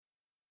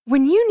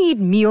When you need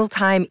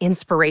mealtime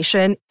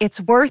inspiration,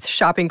 it's worth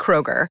shopping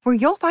Kroger, where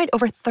you'll find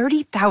over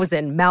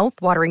 30,000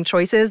 mouth-watering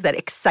choices that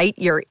excite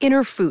your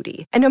inner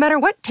foodie. And no matter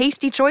what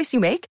tasty choice you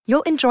make,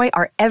 you'll enjoy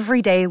our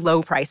everyday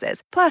low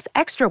prices, plus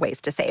extra ways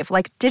to save,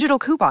 like digital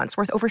coupons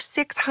worth over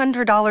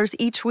 $600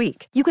 each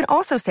week. You can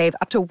also save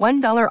up to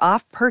 $1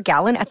 off per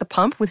gallon at the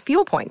pump with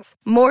fuel points.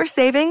 More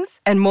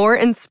savings and more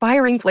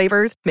inspiring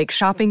flavors make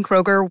shopping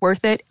Kroger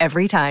worth it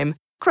every time.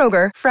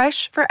 Kroger,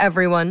 fresh for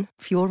everyone.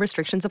 Fuel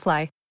restrictions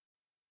apply.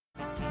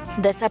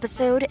 This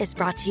episode is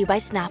brought to you by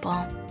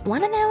Snapple.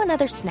 Want to know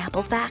another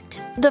Snapple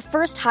fact? The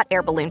first hot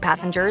air balloon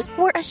passengers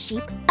were a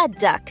sheep, a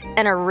duck,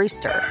 and a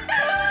rooster.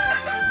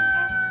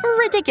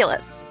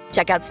 Ridiculous.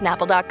 Check out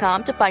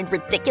Snapple.com to find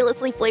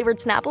ridiculously flavored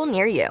Snapple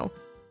near you.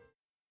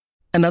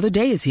 Another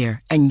day is here,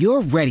 and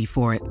you're ready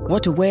for it.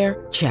 What to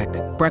wear? Check.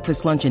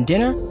 Breakfast, lunch, and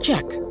dinner?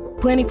 Check.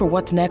 Planning for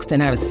what's next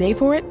and how to save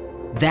for it?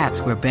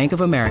 That's where Bank of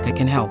America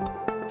can help.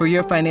 For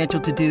your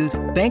financial to-dos,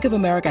 Bank of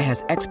America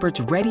has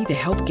experts ready to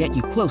help get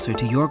you closer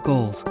to your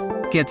goals.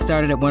 Get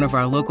started at one of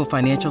our local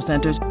financial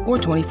centers or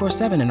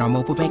 24/7 in our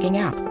mobile banking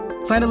app.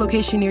 Find a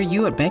location near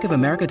you at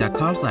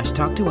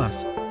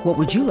bankofamerica.com/talktous. What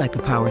would you like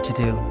the power to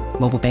do?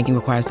 Mobile banking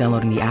requires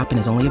downloading the app and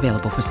is only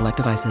available for select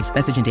devices.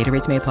 Message and data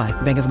rates may apply.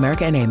 Bank of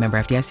America NA, member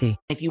FDIC.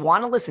 If you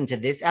want to listen to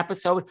this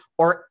episode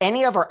or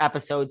any of our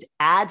episodes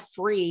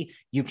ad-free,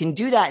 you can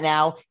do that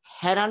now.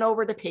 Head on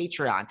over to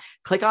Patreon.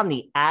 Click on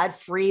the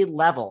ad-free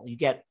level. You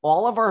get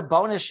all of our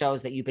bonus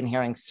shows that you've been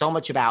hearing so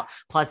much about.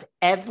 Plus,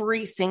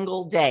 every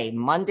single day,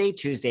 Monday,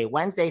 Tuesday,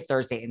 Wednesday,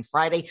 Thursday, and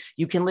Friday,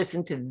 you can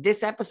listen to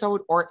this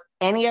episode or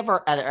any of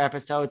our other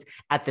episodes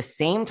at the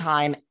same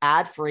time,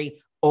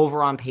 ad-free,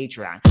 over on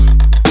Patreon.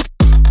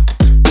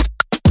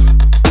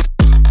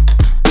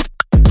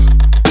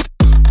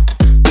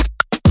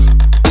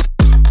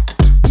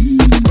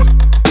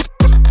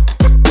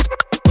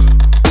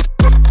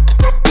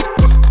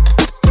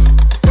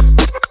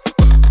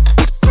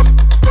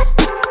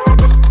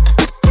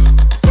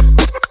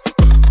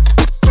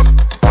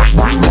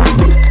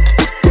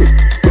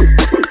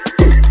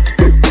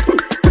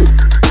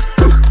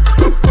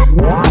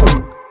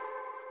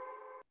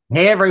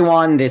 Hey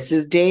everyone, this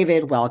is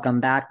David. Welcome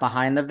back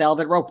behind the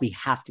velvet rope. We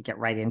have to get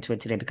right into it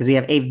today because we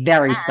have a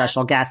very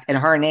special guest, and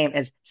her name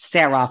is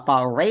Sarah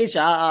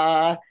Farasia.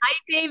 Hi,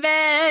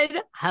 David.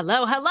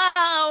 Hello.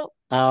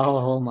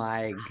 Oh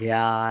my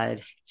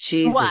God.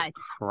 Jesus What?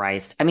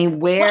 Christ. I mean,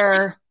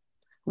 where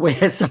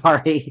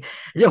sorry.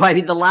 No, I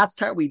mean, the last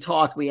time we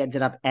talked, we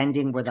ended up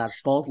ending with us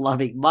both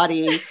loving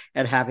money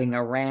and having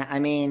a rant. I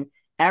mean,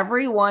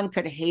 everyone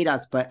could hate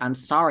us, but I'm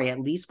sorry.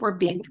 At least we're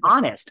being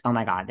honest. Oh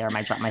my God, there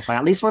I dropped my phone.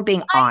 At least we're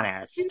being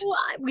honest.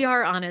 We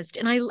are honest,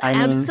 and I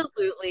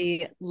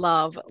absolutely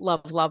love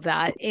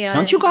that. And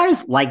don't you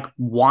guys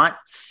want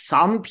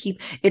some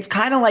people? It's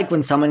kind of like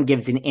when someone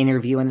gives an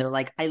interview and they're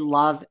like, "I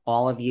love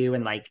all of you,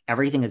 and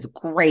everything is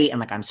great,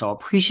 and I'm so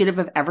appreciative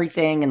of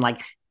everything, and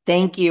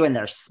thank you," and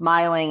they're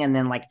smiling, and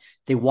then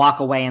they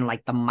walk away and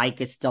the mic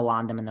is still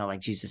on them and they're like,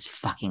 Jesus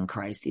fucking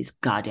Christ, these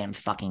goddamn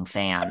fucking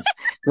fans.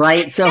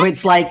 Right? So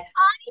it's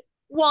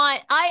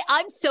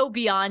I'm so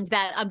beyond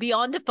that. I'm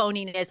beyond the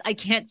phoniness. I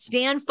can't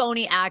stand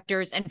phony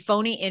actors and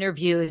phony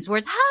interviews where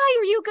it's, hi,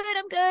 are you good?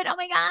 I'm good. Oh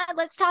my God,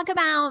 let's talk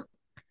about,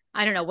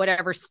 I don't know,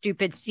 whatever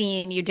stupid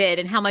scene you did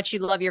and how much you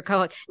love your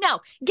co-host. No,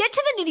 get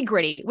to the nitty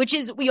gritty, which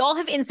is we all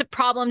have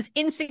problems,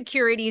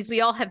 insecurities.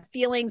 We all have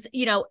feelings,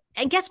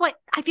 and guess what?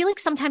 I feel like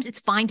sometimes it's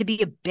fine to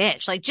be a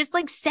bitch. Just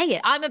say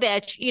it. I'm a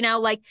bitch,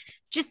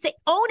 just say,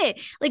 own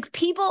it.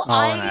 People,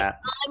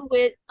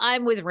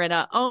 I'm with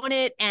Rinna, own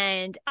it.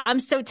 And I'm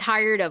so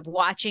tired of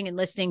watching and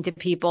listening to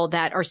people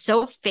that are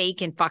so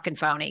fake and fucking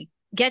phony.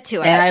 Get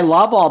to it. And I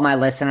love all my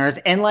listeners.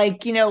 And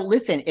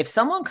listen, if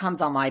someone comes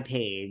on my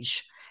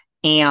page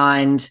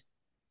and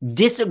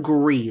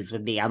disagrees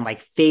with me on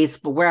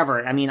Facebook,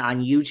 wherever, on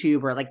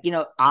YouTube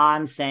or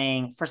I'm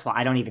saying, first of all,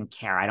 I don't even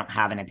care. I don't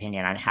have an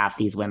opinion on half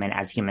these women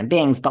as human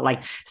beings, but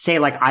say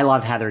I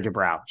love Heather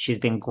Dubrow. She's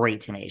been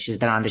great to me. She's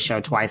been on the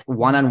show twice,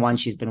 one-on-one.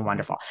 She's been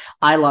wonderful.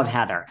 I love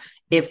Heather.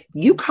 If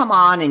you come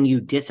on and you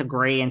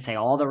disagree and say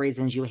all the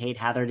reasons you hate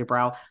Heather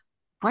Dubrow,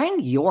 bring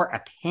your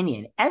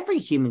opinion. Every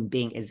human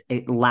being is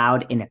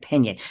allowed an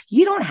opinion.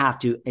 You don't have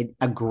to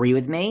agree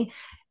with me.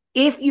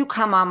 If you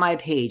come on my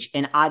page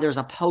and there's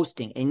a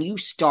posting and you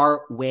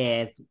start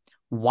with,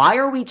 why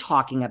are we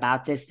talking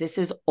about this? This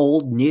is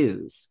old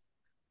news.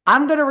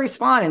 I'm going to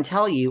respond and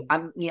tell you,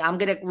 I'm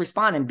going to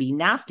respond and be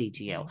nasty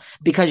to you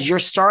because you're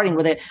starting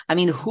with it.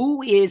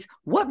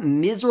 What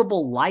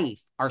miserable life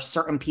are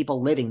certain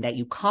people living that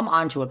you come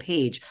onto a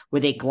page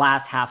with a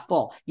glass half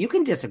full? You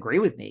can disagree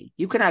with me.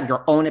 You can have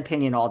your own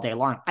opinion all day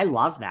long. I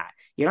love that.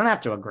 You don't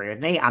have to agree with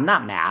me. I'm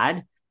not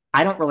mad.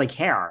 I don't really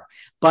care.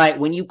 But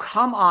when you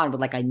come on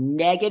with a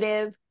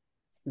negative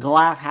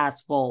glass half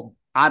full,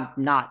 I'm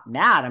not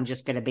mad. I'm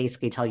just going to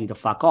basically tell you to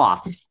fuck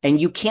off.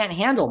 And you can't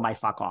handle my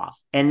fuck off.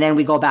 And then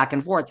we go back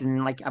and forth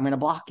and I'm going to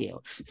block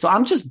you. So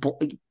I'm just,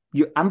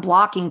 I'm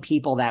blocking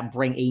people that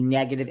bring a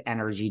negative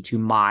energy to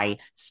my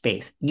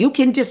space. You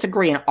can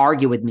disagree and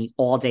argue with me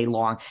all day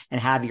long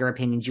and have your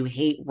opinions. You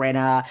hate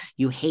Rinna,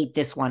 you hate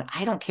this one.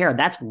 I don't care.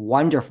 That's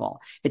wonderful.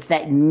 It's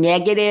that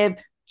negative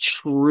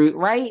truth,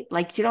 right?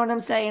 Like, do you know what I'm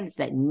saying? It's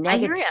that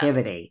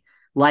negativity.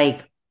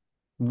 Like,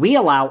 we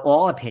allow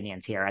all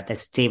opinions here at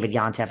this David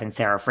Yontef and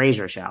Sarah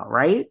Fraser show,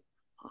 right?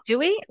 Do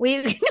we?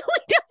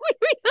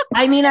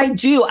 I mean, I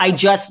do. I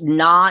just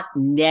not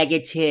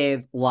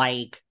negative,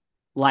 like,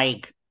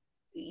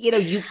 you know,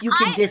 you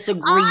can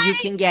disagree. You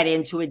can get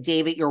into it,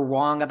 David. You're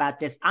wrong about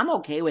this. I'm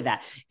okay with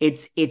that.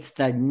 It's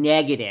the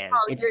negative.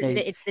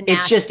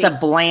 It's just the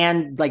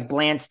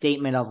bland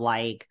statement of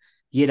like,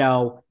 you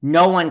know,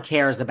 no one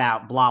cares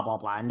about blah, blah,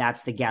 blah. And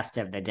that's the guest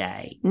of the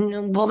day.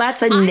 Well,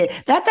 that's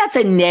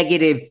a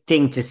negative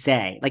thing to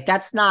say. Like,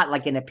 that's not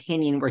like an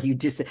opinion where you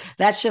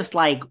that's just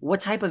like,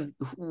 what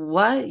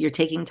you're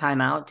taking time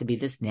out to be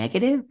this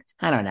negative?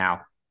 I don't know.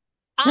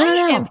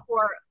 I'm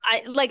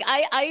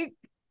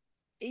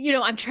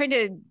I'm trying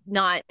to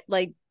not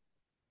like,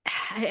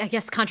 I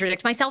guess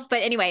contradict myself,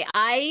 but anyway,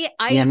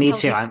 yeah, me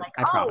too. I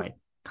probably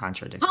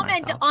contradict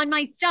comment myself on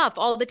my stuff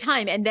all the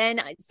time, and then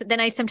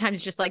I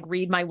sometimes just like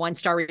read my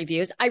 1-star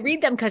reviews. I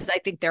read them because I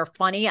think they're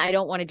funny. I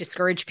don't want to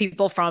discourage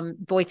people from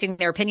voicing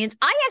their opinions.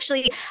 I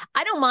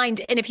don't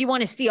mind, and if you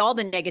want to see all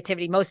the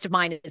negativity, most of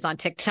mine is on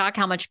TikTok.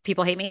 How much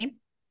people hate me?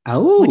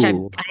 Oh, which I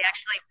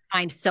actually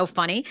find so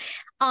funny.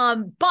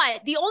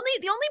 But the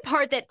only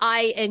part that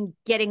I am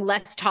getting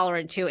less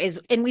tolerant to is,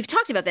 and we've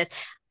talked about this,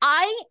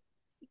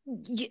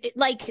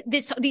 like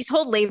these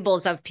whole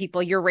labels of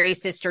people, you're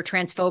racist or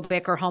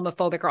transphobic or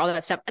homophobic or all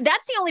that stuff.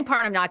 That's the only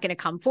part I'm not going to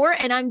come for.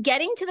 And I'm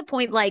getting to the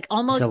point, like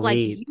almost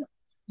like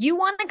you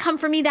want to come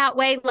for me that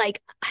way.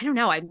 Like, I don't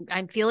know.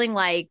 I'm feeling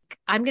like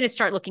I'm going to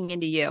start looking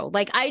into you.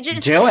 Like, I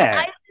just do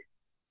it.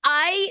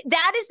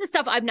 That is the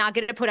stuff I'm not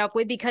going to put up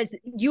with, because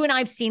you and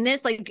I've seen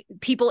this, like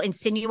people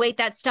insinuate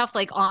that stuff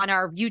like on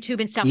our YouTube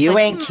and stuff. You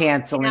like, ain't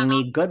canceling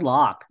me. Good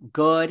luck.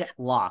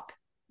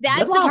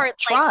 That's the part.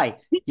 Try.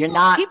 You're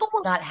not.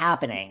 Not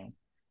happening.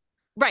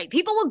 Right.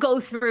 People will go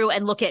through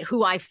and look at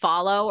who I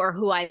follow or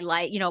who I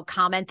like,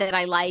 comment that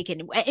I like.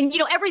 And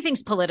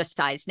everything's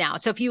politicized now.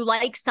 So if you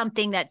like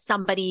something that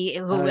somebody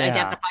who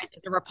identifies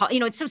as a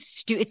Republican, it's so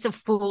it's so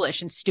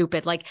foolish and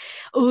stupid. Like,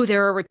 oh,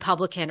 they're a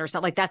Republican or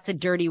something. Like, that's a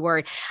dirty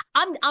word.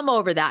 I'm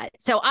over that.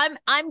 So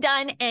I'm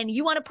done. And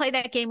you want to play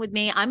that game with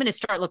me? I'm going to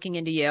start looking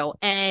into you.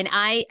 And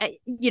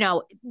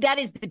that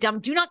is the dumb.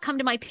 Do not come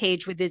to my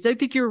page with this. I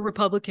think you're a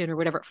Republican or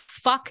whatever.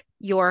 Fuck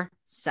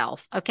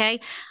yourself. Okay.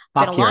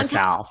 Fuck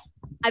yourself.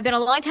 I've been a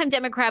longtime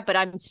Democrat, but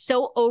I'm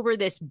so over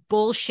this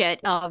bullshit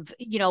of,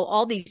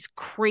 all these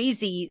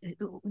crazy,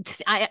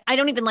 I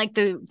don't even like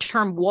the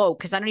term woke,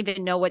 because I don't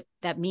even know what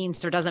that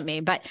means or doesn't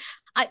mean, but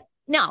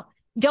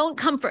don't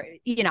come for,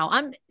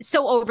 I'm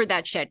so over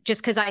that shit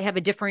just because I have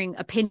a differing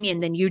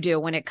opinion than you do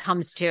when it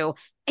comes to,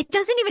 it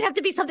doesn't even have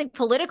to be something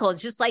political.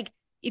 It's just like,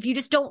 if you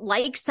just don't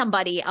like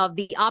somebody of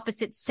the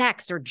opposite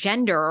sex or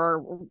gender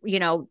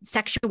or,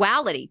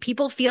 sexuality,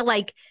 people feel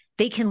like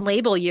they can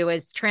label you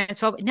as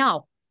transphobic.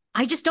 No,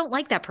 I just don't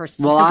like that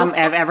person. Well,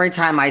 every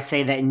time I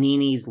say that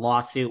Nene's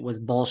lawsuit was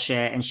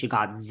bullshit and she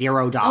got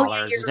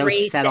 $0, there's no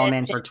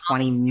settlement for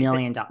 $20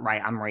 million.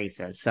 Right, I'm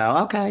racist. So,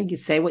 okay, you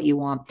say what you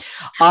want.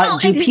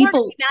 Do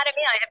people mad at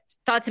me? I have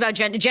thoughts about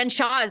Jen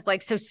Shaw is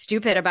like so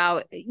stupid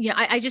about,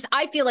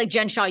 I feel like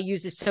Jen Shaw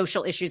uses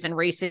social issues and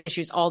race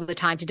issues all the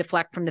time to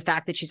deflect from the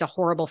fact that she's a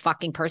horrible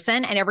fucking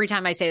person. And every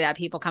time I say that,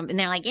 people come and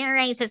they're like, you're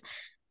racist.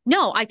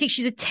 No, I think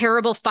she's a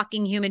terrible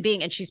fucking human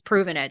being, and she's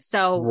proven it.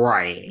 So,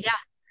 right. Yeah.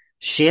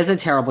 She is a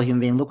terrible human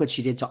being. Look what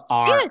she did to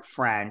our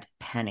friend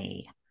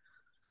Penny.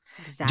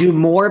 Exactly. Do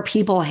more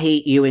people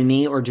hate you and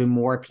me, or do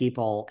more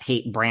people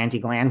hate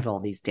Brandi Glanville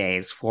these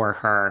days for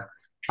her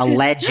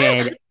alleged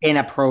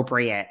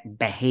inappropriate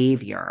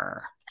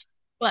behavior?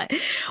 What?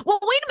 Well,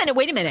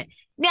 wait a minute.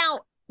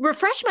 Now,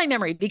 refresh my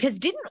memory, because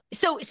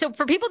so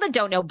for people that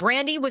don't know,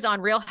 Brandi was on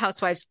Real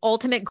Housewives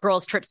Ultimate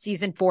Girls Trip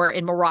season 4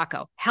 in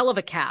Morocco. Hell of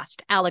a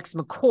cast. Alex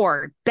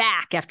McCord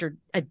back after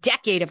a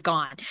decade of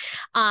gone.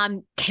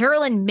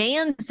 Carolyn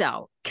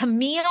Manzo,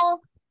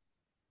 Camille.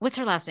 What's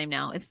her last name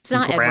now? It's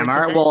not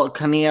Edwards. Well,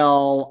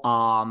 Camille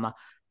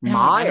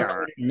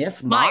Meyer.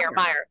 Miss Meyer.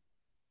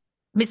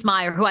 Miss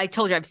Meyer, who I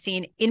told you I've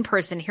seen in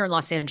person here in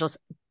Los Angeles.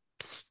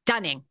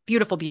 Stunning.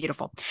 Beautiful.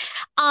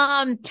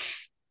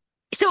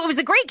 So it was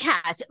a great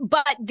cast,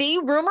 but the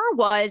rumor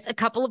was a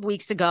couple of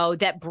weeks ago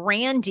that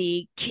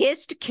Brandi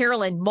kissed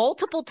Carolyn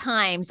multiple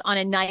times on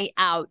a night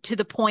out, to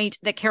the point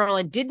that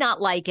Carolyn did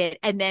not like it,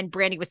 and then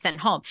Brandi was sent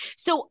home.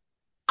 So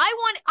I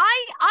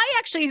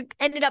actually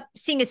ended up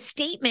seeing a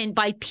statement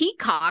by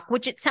Peacock,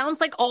 which it sounds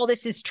like all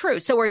this is true.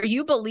 So are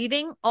you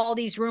believing all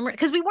these rumors?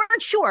 Because we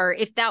weren't sure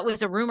if that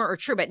was a rumor or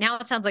true, but now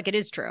it sounds like it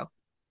is true.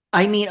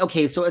 I mean,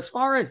 okay, so as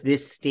far as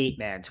this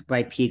statement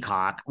by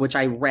Peacock, which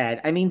I read,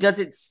 I mean, does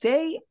it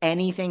say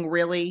anything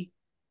really?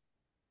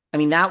 I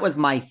mean, that was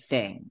my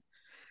thing.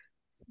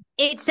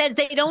 It says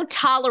they don't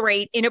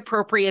tolerate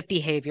inappropriate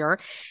behavior,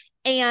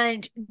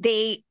 and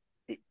they,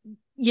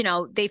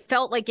 they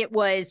felt like it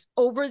was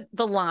over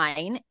the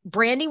line.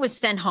 Brandi was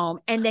sent home.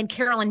 And then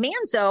Carolyn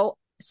Manzo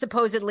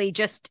supposedly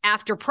just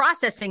after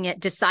processing it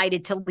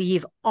decided to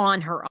leave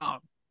on her own.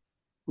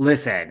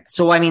 Listen,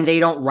 so I mean, they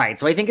don't, right.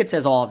 So I think it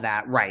says all of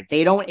that, right.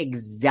 They don't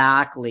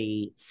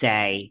exactly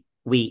say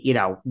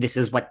this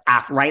is what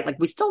right. Like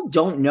we still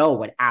don't know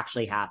what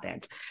actually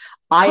happened.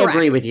 I Correct.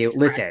 agree with you.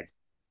 Listen,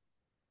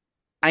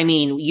 I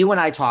mean, you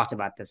and I talked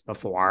about this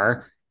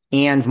before,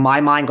 and my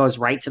mind goes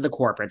right to the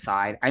corporate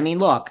side. I mean,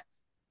 look,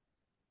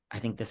 I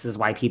think this is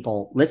why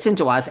people listen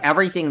to us.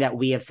 Everything that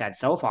we have said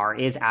so far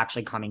is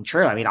actually coming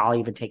true. I mean, I'll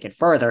even take it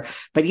further.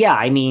 But yeah,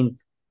 I mean,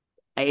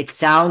 it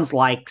sounds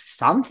like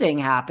something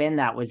happened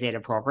that was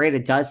inappropriate.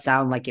 It does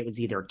sound like it was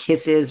either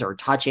kisses or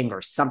touching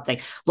or something.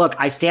 Look,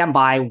 I stand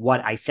by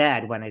what I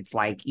said when it's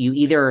like you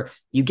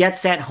get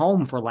sent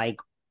home for like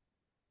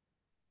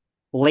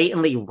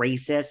blatantly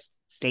racist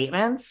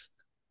statements,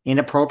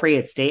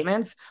 inappropriate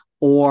statements,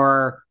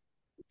 or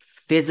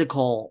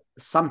physical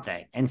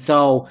something. And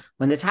so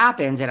when this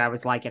happens, and I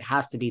was like, it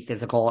has to be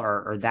physical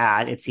or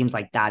that, it seems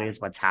like that is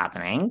what's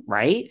happening,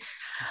 right?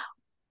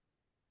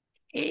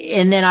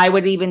 And then I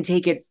would even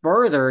take it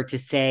further to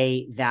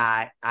say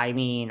that, I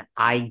mean,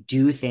 I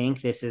do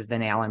think this is the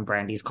nail in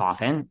Brandi's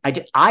coffin.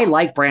 I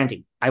like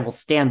Brandi. I will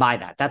stand by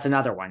that. That's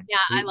another one. Yeah,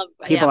 I love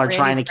people are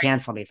trying to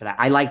cancel me for that.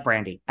 I like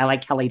Brandi. I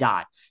like Kelly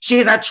Dodd.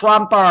 She's a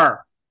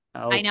Trumper.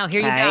 Okay? I know.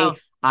 Here you go.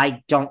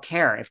 I don't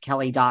care if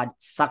Kelly Dodd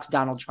sucks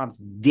Donald Trump's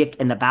dick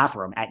in the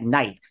bathroom at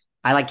night.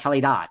 I like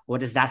Kelly Dodd. What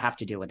does that have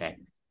to do with it?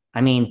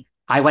 I mean,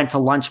 I went to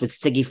lunch with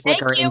Siggy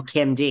Flicker and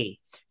Kim D.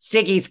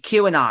 Siggy's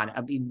QAnon.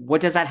 I mean,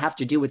 what does that have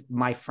to do with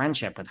my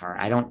friendship with her?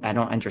 I don't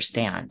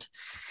understand.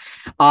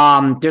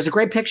 There's a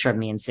great picture of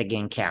me and Siggy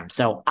and Kim.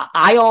 So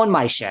I own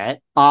my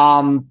shit.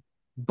 But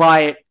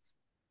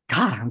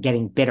God, I'm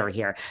getting bitter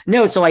here.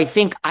 No, so I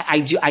think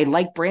I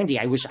like Brandi.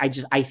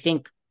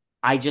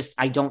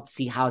 I don't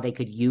see how they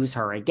could use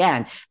her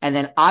again. And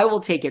then I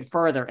will take it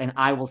further and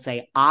I will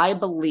say, I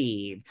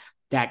believe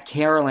that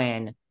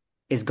Carolyn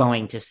is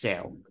going to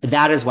sue.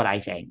 That is what I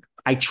think.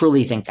 I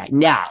truly think that.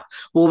 Now,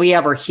 will we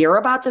ever hear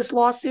about this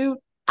lawsuit?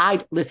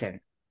 Listen,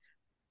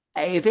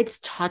 if it's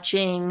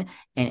touching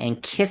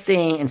and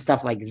kissing and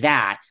stuff like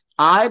that,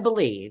 I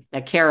believe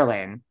that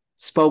Carolyn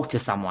spoke to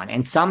someone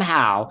and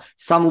somehow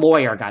some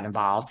lawyer got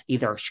involved,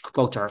 either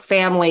spoke to her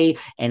family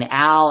and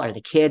Al or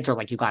the kids, or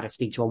like, you got to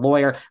speak to a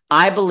lawyer.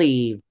 I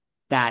believe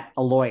that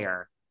a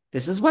lawyer,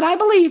 this is what I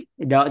believe.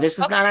 No, this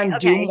is not on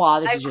Doom Law.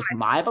 This is just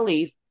my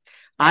belief.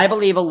 I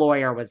believe a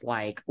lawyer was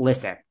like,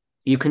 listen,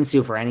 you can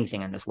sue for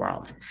anything in this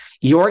world.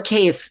 Your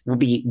case will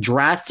be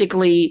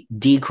drastically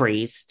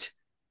decreased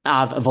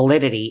of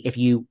validity if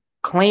you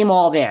claim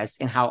all this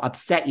and how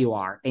upset you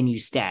are and you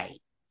stay.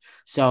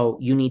 So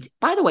you need to,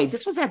 by the way,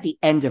 this was at the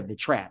end of the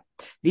trip.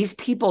 These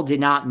people did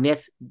not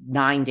miss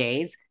 9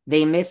 days.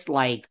 They missed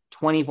like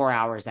 24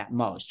 hours at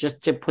most,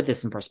 just to put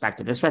this in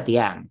perspective. This was at the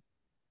end.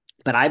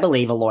 But I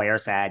believe a lawyer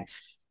said,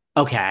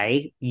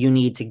 okay, you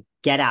need to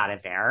get out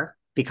of there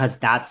because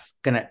that's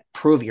going to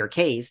prove your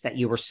case that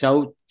you were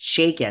so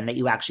shaken that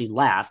you actually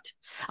left.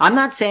 I'm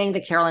not saying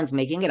that Carolyn's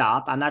making it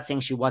up. I'm not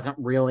saying she wasn't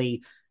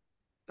really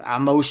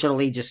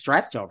emotionally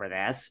distressed over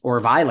this or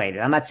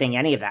violated. I'm not saying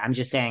any of that. I'm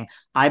just saying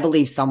I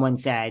believe someone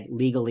said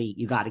legally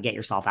you got to get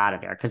yourself out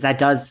of there because that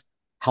does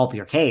help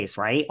your case,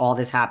 right? All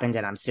this happened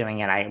and I'm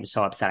suing and I was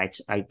so upset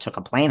I took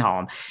a plane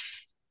home.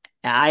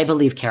 I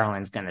believe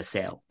Carolyn's going to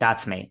sue.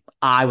 That's me.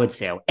 I would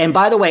sue. And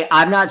by the way,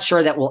 I'm not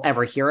sure that we'll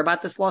ever hear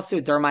about this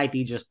lawsuit. There might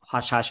be just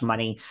hush-hush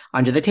money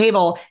under the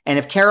table. And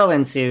if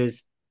Carolyn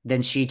sues,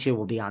 then she too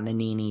will be on the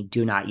Nene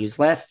do not use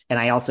list. And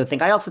I also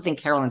think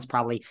Carolyn's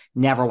probably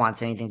never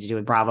wants anything to do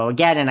with Bravo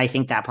again. And I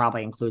think that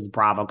probably includes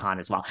BravoCon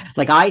as well.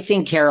 Like, I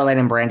think Carolyn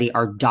and Brandi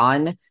are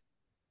done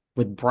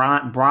with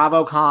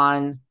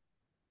BravoCon,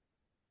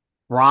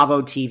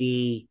 Bravo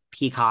TV,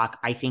 Peacock.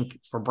 I think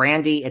for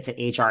Brandi, it's an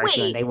HR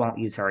issue and they won't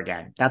use her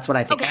again. That's what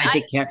I think.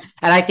 Okay,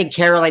 I think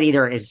Carolyn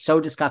either is so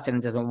disgusted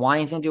and doesn't want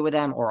anything to do with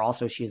them, or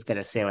also she's going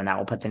to sue and that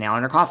will put the nail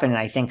in her coffin. And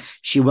I think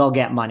she will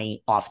get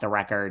money off the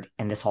record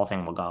and this whole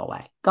thing will go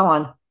away. Go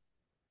on.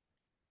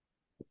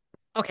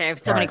 Okay, I have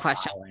so many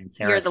questions.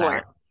 You're the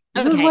lawyer.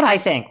 This is what I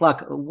think.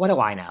 Look, what do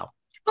I know?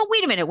 But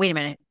wait a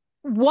minute.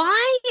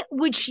 Why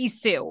would she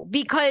sue?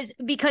 Because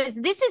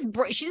this is,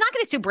 she's not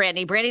going to sue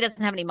Brandi. Brandi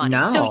doesn't have any money.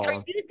 No. So are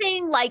you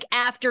saying like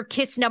after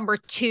kiss number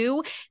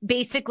 2,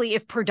 basically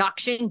if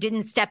production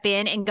didn't step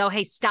in and go,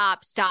 hey,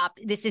 stop,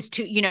 this is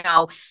too, because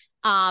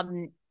I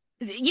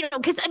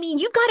mean,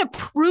 you got to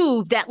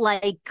prove that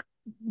like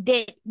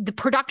that the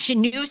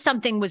production knew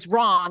something was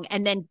wrong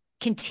and then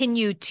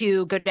continue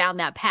to go down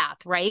that path,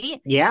 right?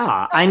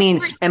 Yeah. So, I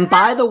mean, and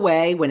by the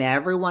way, when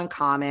everyone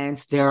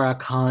comments, there are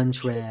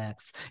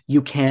contracts,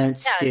 you can't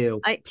sue.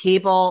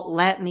 People,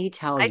 let me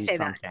tell you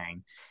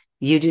something.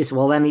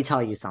 Let me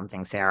tell you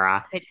something,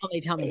 Sarah.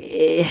 Tell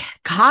me.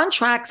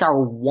 Contracts are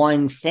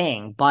one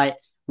thing, but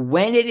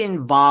when it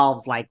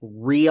involves like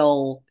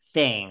real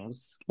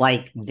things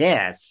like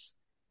this,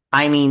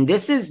 I mean,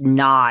 this is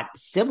not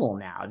civil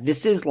now.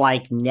 This is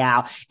like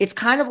now, it's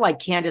kind of like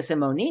Candace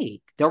and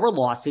Monique. There were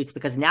lawsuits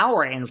because now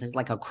we're in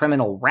like a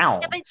criminal realm.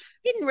 Yeah, but it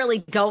didn't really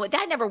go.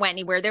 That never went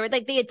anywhere. They were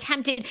like, they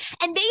attempted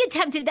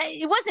that.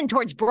 It wasn't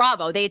towards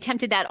Bravo. They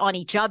attempted that on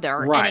each other,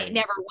 right. And it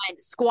never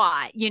went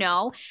squat, you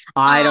know?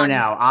 I don't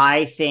know.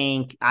 I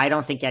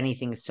don't think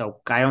anything is so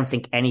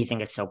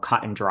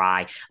cut and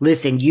dry.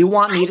 Listen, you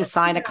want me to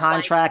sign a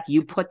contract?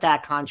 You put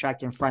that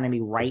contract in front of me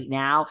right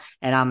now,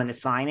 and I'm going to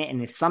sign it.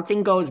 And if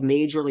something goes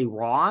majorly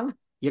wrong,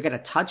 you're going to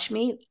touch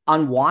me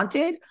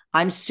unwanted,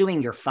 I'm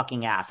suing your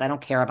fucking ass. I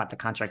don't care about the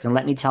contract. And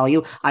let me tell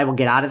you, I will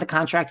get out of the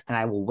contract and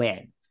I will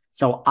win.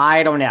 So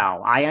I don't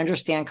know. I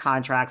understand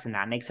contracts and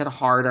that makes it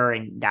harder.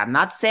 And I'm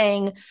not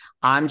saying,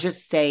 I'm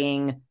just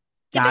saying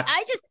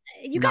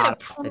you got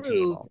to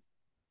prove.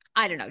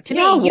 I don't know. To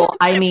me, well,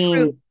 I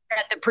mean,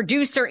 that the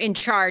producer in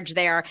charge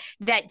there,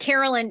 that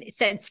Carolyn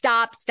said,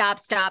 stop.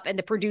 And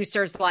the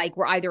producers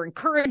were either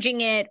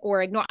encouraging it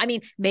or ignore. I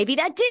mean, maybe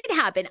that did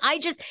happen.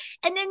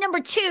 And then number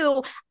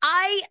two,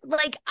 I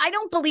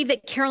don't believe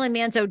that Carolyn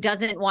Manzo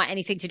doesn't want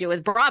anything to do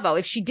with Bravo.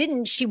 If she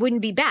didn't, she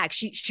wouldn't be back.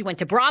 She went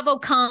to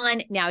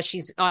BravoCon. Now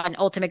she's on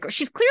Ultimate.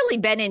 She's clearly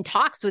been in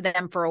talks with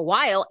them for a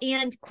while.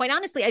 And quite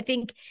honestly, I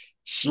think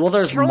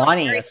there's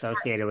money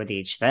associated with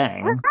each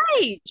thing.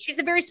 Right. She's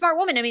a very smart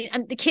woman. I mean,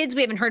 the kids,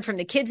 we haven't heard from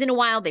the kids in a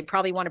while. They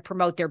probably want to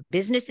promote their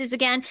businesses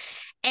again.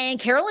 And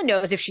Carolyn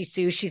knows if she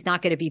sues, she's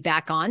not going to be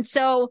back on.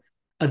 So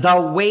the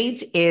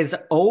wait is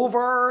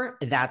over.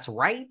 That's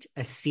right.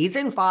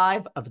 Season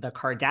 5 of The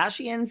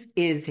Kardashians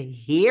is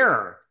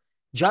here.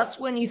 Just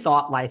when you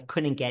thought life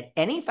couldn't get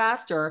any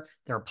faster,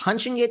 they're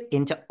punching it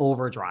into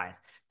overdrive.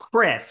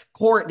 Kris,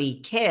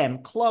 Kourtney, Kim,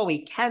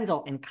 Khloe,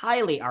 Kendall, and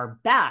Kylie are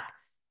back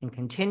and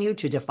continue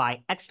to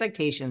defy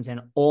expectations in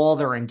all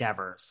their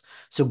endeavors.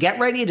 So get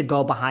ready to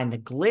go behind the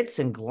glitz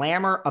and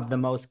glamour of the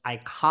most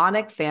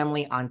iconic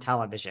family on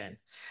television.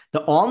 The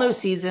all-new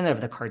season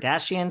of The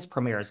Kardashians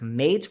premieres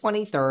May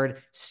 23rd,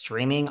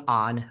 streaming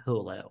on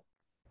Hulu.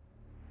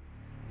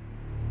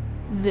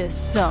 This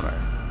summer,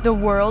 the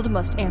world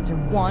must answer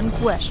one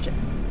question.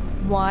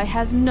 Why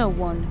has no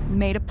one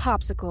made a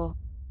popsicle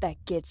that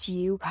gets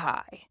you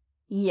high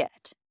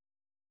yet?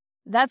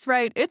 That's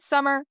right, it's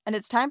summer, and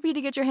it's time for you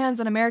to get your hands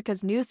on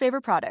America's new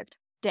favorite product,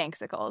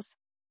 Danksicles.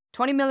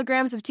 20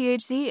 milligrams of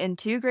THC in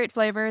 2 great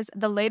flavors,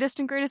 the latest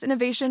and greatest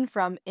innovation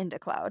from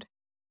IndaCloud.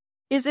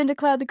 Is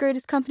IndaCloud the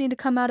greatest company to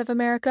come out of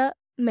America?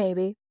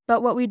 Maybe.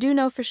 But what we do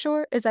know for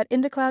sure is that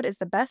IndaCloud is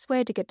the best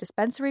way to get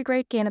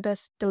dispensary-grade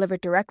cannabis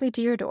delivered directly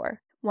to your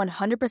door,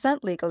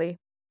 100%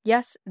 legally.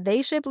 Yes,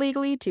 they ship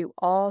legally to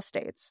all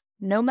states.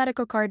 No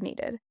medical card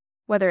needed.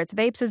 Whether it's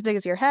vapes as big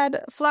as your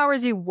head,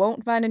 flowers you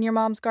won't find in your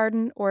mom's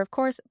garden, or of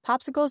course,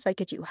 popsicles that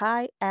get you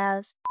high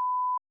as...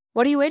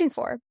 What are you waiting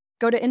for?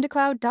 Go to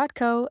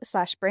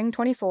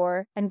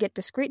indacloud.co/spring24 and get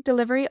discreet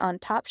delivery on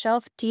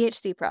top-shelf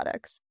THC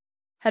products.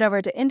 Head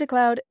over to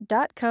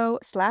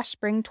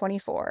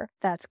indacloud.co/spring24.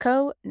 That's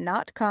co,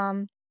 not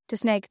com, to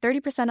snag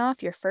 30%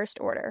 off your first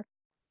order.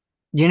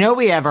 You know,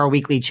 we have our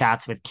weekly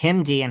chats with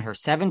Kim D, and her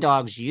 7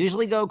 dogs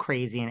usually go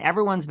crazy, and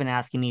everyone's been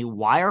asking me,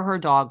 why are her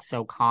dogs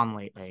so calm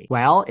lately?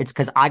 Well, it's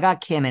because I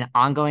got Kim an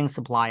ongoing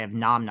supply of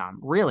Nom Nom.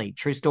 Really,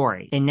 true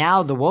story. And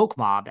now the woke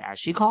mob, as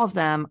she calls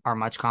them, are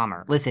much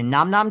calmer. Listen,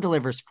 Nom Nom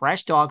delivers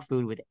fresh dog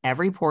food with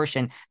every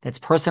portion that's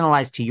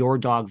personalized to your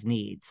dog's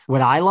needs.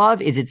 What I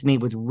love is it's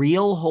made with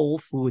real whole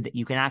food that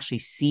you can actually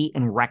see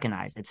and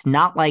recognize. It's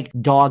not like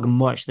dog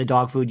mush, the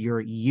dog food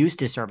you're used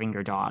to serving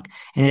your dog.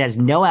 And it has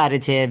no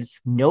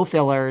additives, no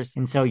fillers,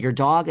 and so your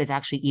dog is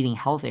actually eating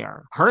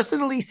healthier.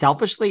 Personally,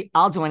 selfishly,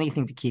 I'll do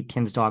anything to keep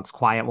Kim's dogs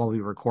quiet while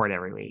we record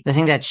every week. The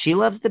thing that she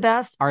loves the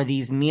best are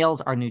these meals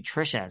are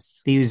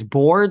nutritious. They use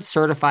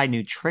board-certified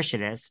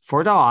nutritionists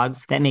for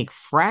dogs that make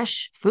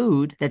fresh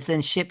food that's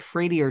then shipped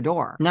free to your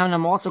door. Nom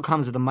Nom also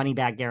comes with a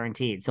money-back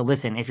guaranteed. So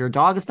listen, if your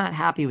dog is not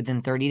happy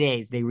within 30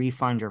 days, they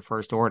refund your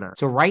first order.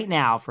 So right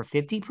now, for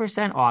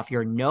 50% off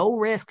your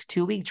no-risk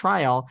 2-week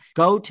trial,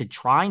 go to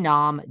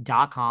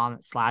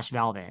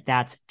trynom.com/velvet.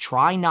 That's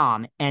trynom,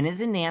 N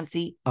as in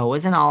Nancy, O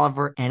as in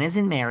Oliver, N as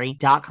in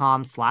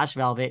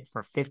Mary.com/velvet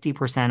for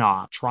 50%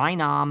 off.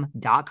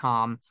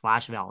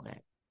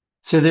 Trynom.com/velvet.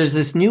 So there's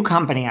this new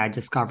company I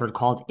discovered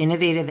called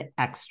Innovative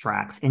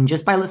Extracts. And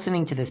just by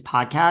listening to this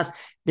podcast,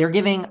 they're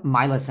giving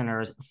my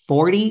listeners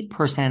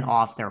 40%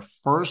 off their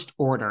first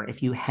order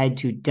if you head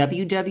to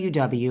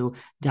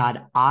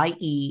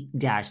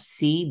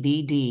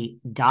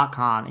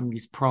www.ie-cbd.com and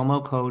use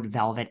promo code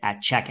VELVET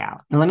at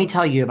checkout. Now, let me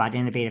tell you about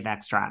Innovative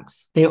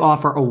Extracts. They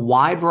offer a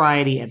wide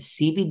variety of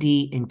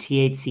CBD and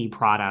THC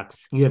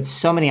products. You have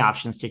so many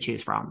options to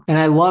choose from. And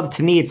I love,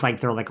 to me, it's like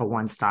they're like a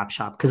one-stop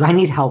shop because I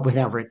need help with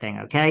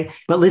everything, okay?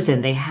 But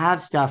listen, they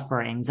have stuff for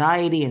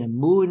anxiety and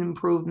mood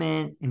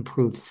improvement,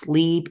 improved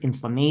sleep,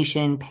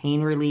 inflammation,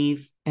 pain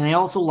relief. And I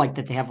also like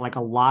that they have like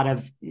a lot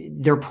of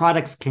their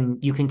products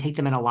you can take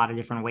them in a lot of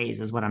different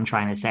ways is what I'm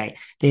trying to say.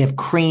 They have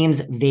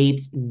creams,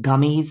 vapes,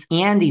 gummies,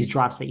 and these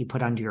drops that you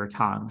put under your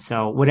tongue.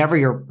 So whatever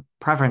your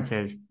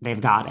preferences, they've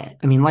got it.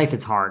 I mean, life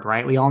is hard,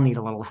 right? We all need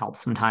a little help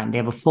sometime. They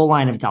have a full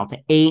line of Delta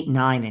 8,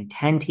 9, and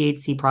 10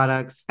 THC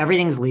products.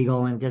 Everything's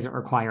legal and it doesn't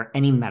require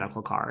any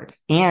medical card.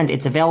 And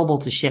it's available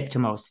to ship to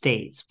most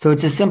states. So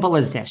it's as simple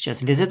as this.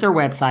 Just visit their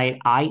website,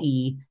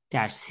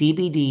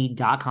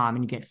 ie-cbd.com,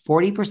 and you get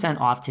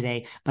 40% off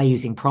today by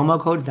using promo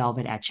code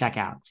VELVET at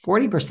checkout.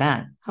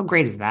 40%. How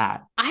great is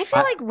that? I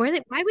feel like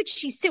why would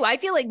she sue? I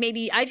feel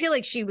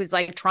like she was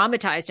like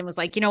traumatized and was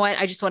like, you know what?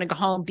 I just want to go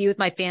home, be with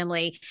my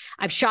family.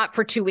 I've shot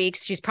for 2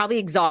 weeks. She's probably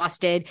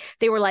exhausted.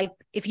 They were like,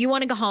 if you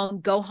want to go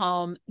home, go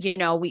home. You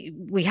know,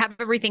 we have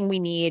everything we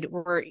need.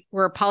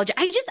 We're apologizing.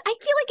 I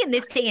feel like in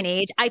this day and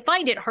age, I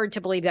find it hard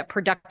to believe that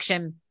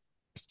production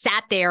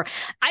sat there.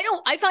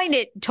 I find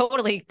it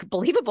totally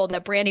believable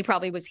that Brandi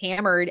probably was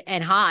hammered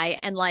and high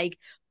and like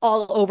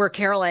all over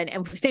Carolyn.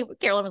 And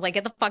Carolyn was like,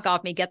 get the fuck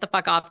off me, get the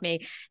fuck off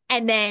me.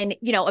 And then,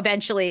 you know,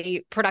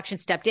 eventually production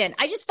stepped in.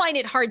 I just find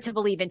it hard to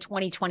believe in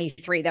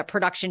 2023 that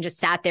production just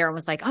sat there and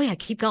was like, oh yeah,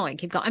 keep going,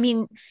 keep going. I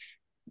mean,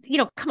 you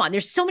know, come on,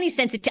 there's so many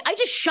sensitive. I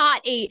just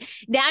shot a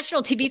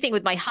national TV thing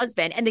with my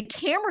husband and the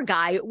camera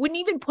guy wouldn't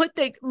even put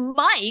the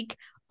mic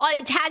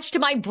attached to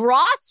my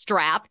bra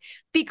strap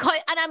and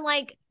I'm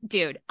like,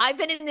 dude, I've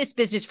been in this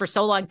business for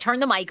so long. Turn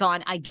the mic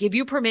on. I give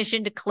you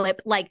permission to clip.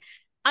 Like,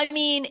 I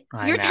mean,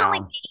 you're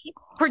telling me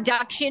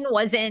production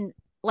wasn't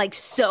like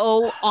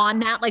so on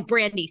that, like,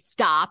 Brandi,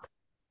 stop.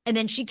 And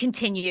then she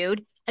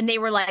continued and they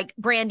were like,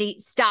 Brandi,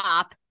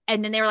 stop.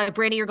 And then they were like,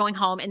 Brandi, you're going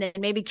home. And then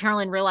maybe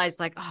Carolyn realized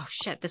like, oh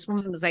shit, this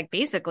woman was like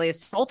basically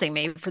assaulting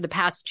me for the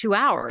past 2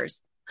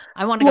 hours.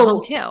 I want to go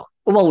home too.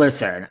 Well,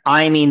 listen,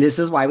 I mean, this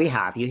is why we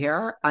have you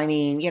here. I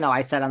mean, you know,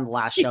 I said on the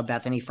last show,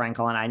 Bethany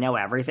Frankel and I know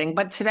everything,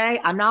 but today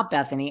I'm not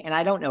Bethany and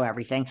I don't know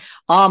everything.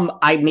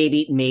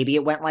 Maybe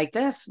it went like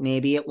this.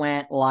 Maybe it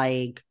went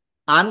like,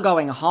 I'm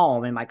going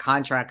home and my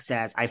contract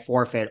says I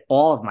forfeit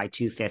all of my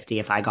 $250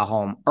 if I go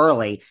home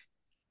early.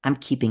 I'm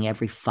keeping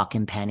every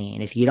fucking penny.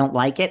 And if you don't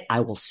like it,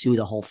 I will sue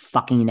the whole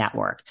fucking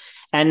network.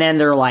 And then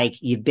they're like,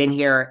 you've been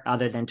here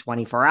other than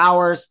 24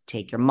 hours,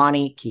 take your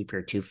money, keep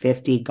your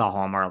 $250, go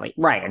home early.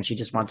 Right. And she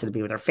just wanted to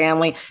be with her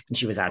family and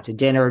she was out to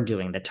dinner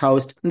doing the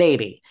toast.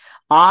 Maybe.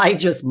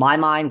 My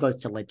mind goes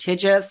to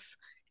litigious.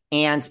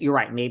 And you're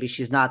right. Maybe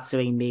she's not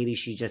suing. Maybe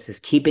she just is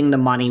keeping the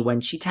money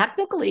when she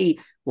technically,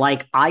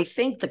 like, I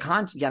think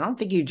I don't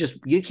think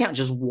you can't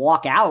just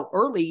walk out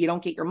early. You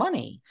don't get your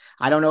money.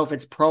 I don't know if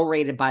it's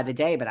prorated by the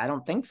day, but I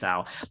don't think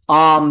so.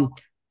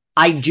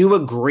 I do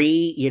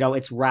agree. You know,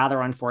 it's rather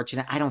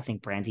unfortunate. I don't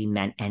think Brandi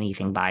meant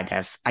anything by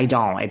this. I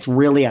don't. It's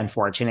really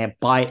unfortunate,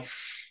 but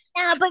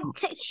yeah, but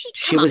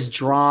she was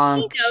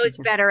drunk. She knows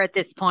better at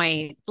this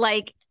point.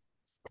 Like,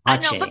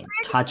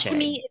 touching. To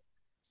me,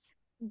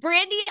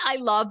 Brandi, I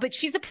love, but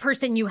she's a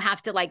person you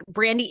have to like.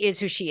 Brandi is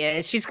who she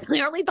is. She's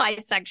clearly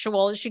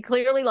bisexual. She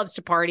clearly loves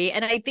to party.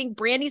 And I think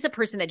Brandi's a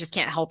person that just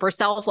can't help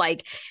herself.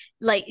 Like,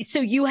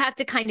 so you have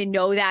to kind of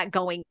know that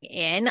going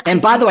in.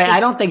 And by the way, I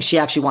don't think she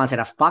actually wanted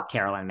to fuck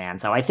Carolyn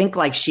Manzo. I think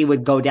like she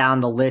would go down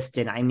the list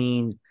and I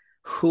mean,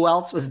 who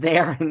else was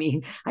there? I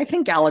mean, I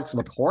think Alex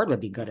McCord would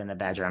be good in the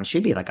bedroom.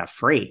 She'd be like a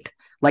freak.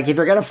 Like if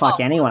you're going to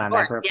fuck anyone on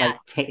that group, yeah.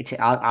 Like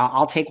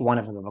I'll take one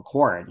of them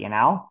McCord, you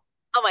know?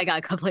 Oh my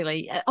God,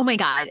 completely. Oh my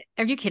God.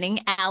 Are you kidding?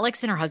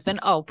 Alex and her husband.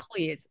 Oh,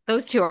 please.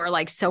 Those two are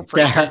like so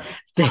freaky.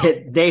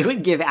 They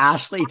would give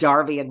Ashley,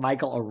 Darby, and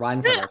Michael a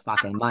run for their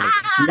fucking money.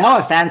 No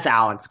offense,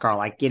 Alex, Carl.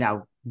 Like, you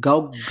know,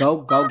 go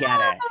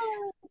get it.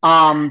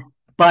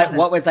 But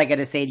what was I going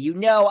to say to you?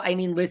 No, I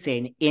mean,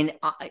 listen,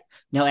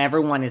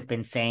 everyone has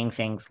been saying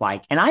things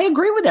like, and I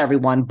agree with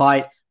everyone,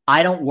 but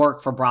I don't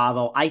work for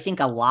Bravo. I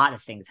think a lot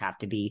of things have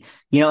to be,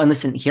 you know, and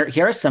listen,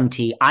 here's some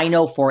tea. I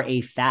know for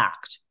a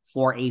fact,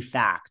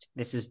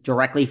 this is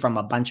directly from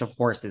a bunch of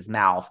horses'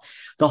 mouth.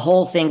 The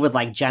whole thing with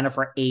like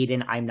Jennifer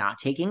Aydin, I'm not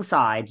taking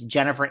sides.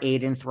 Jennifer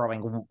Aydin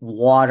throwing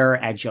water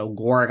at Joe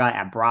Gorga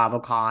at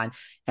BravoCon.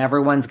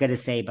 Everyone's going to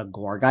say, but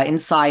Gorga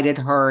incited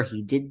her.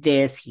 He did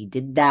this, he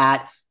did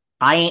that.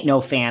 I ain't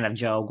no fan of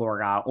Joe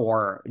Gorga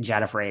or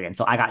Jennifer Aydin,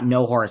 so I got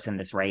no horse in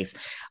this race.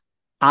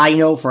 I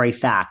know for a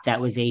fact that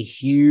was a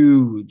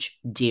huge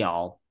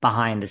deal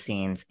behind the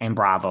scenes in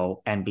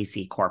Bravo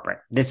NBC corporate.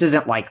 This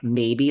isn't like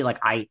maybe, like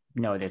I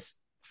know this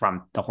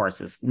from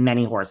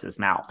many horses'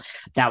 mouth.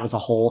 That was a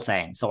whole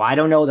thing. So I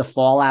don't know the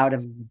fallout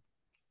of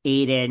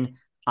Aydin.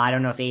 I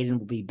don't know if Aydin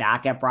will be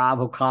back at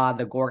BravoCon,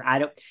 the Gorg.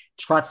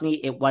 Trust me,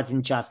 it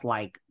wasn't just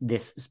like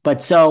this.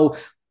 But so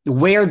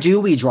where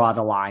do we draw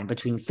the line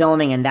between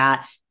filming and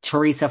that?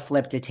 Teresa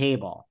flipped a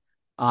table.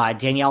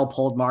 Danielle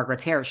pulled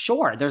Margaret's hair.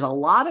 Sure, there's a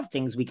lot of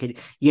things we could,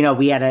 you know,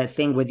 we had a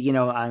thing with, you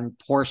know,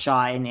 Portia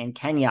and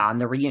Kenya on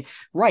the reunion.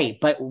 Right,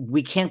 but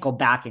we can't go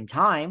back in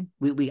time.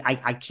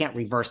 I can't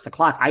reverse the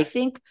clock. I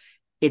think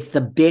it's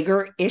the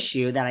bigger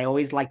issue that I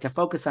always like to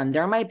focus on.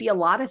 There might be a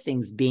lot of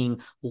things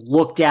being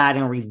looked at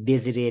and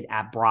revisited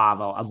at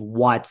Bravo of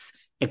what's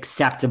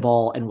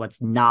acceptable and what's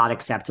not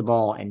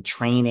acceptable and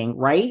training,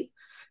 right?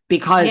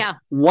 Because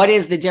what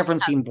is the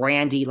difference between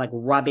Brandi like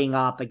rubbing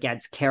up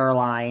against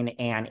Caroline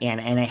and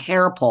a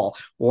hair pull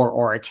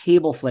or a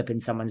table flip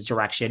in someone's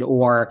direction,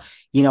 or,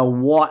 you know,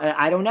 what,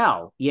 I don't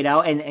know, you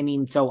know, and I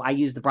mean, so I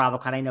use the Bravo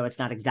cut. I know it's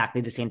not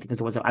exactly the same thing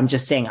as it was. I'm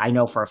just saying, I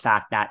know for a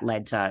fact that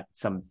led to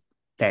some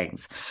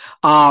things.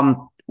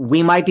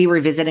 We might be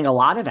revisiting a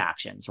lot of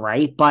actions,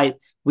 right? But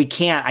I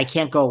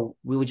can't go,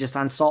 we were just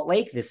on Salt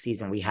Lake this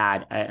season. We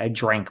had a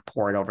drink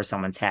poured over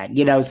someone's head,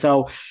 you know,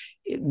 so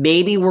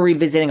maybe we're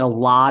revisiting a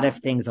lot of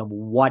things of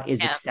what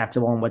is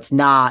acceptable and what's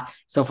not.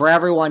 So for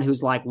everyone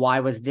who's like, why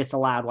was this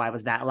allowed? Why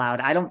was that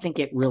allowed? I don't think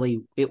it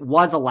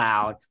was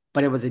allowed,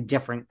 but it was a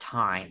different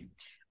time.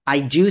 I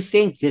do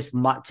think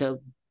to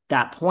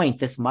that point,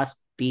 this must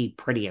be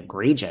pretty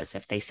egregious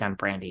if they send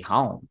Brandi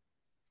home.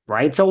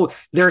 Right. So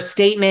their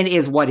statement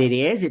is what it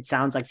is. It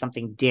sounds like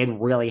something did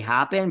really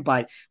happen,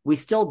 but we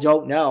still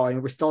don't know. I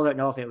mean, we still don't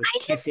know if it was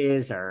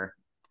kisses or.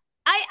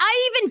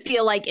 I even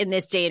feel like in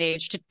this day and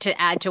age,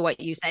 to add to what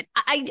you said,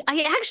 I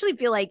actually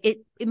feel like it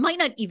might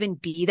not even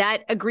be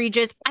that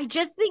egregious. I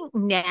just think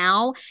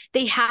now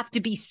they have to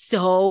be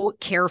so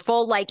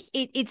careful. Like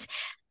it's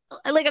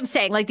like I'm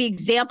saying, like the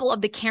example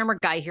of the camera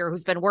guy here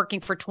who's been working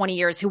for 20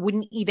 years, who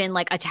wouldn't even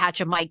like attach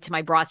a mic to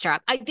my bra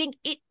strap. I think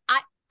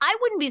I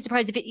wouldn't be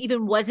surprised if it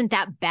even wasn't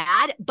that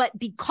bad, but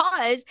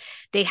because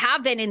they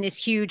have been in this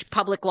huge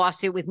public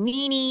lawsuit with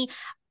NeNe,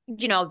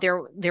 you know,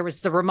 there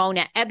was the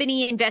Ramona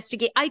Ebony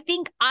investigate. I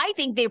think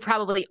they're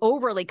probably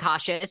overly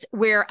cautious,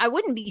 where I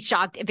wouldn't be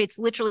shocked if it's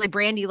literally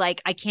Brandi.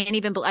 Like, I can't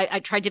even, I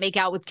tried to make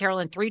out with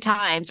Carolyn 3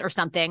 times or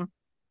something.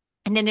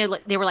 And then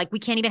they were like, we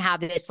can't even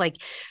have this. Like,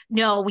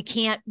 no, we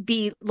can't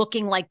be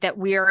looking like that.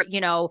 We're, you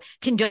know,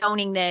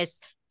 condoning this.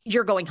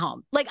 You're going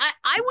home. Like,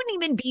 I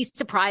wouldn't even be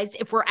surprised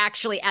if we're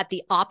actually at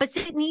the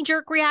opposite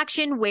knee-jerk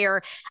reaction,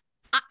 where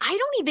I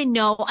don't even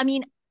know. I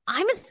mean,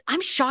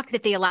 I'm shocked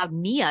that they allowed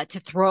Mia to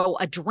throw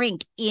a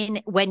drink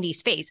in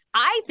Wendy's face.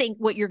 I think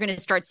what you're going to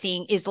start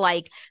seeing is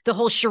like the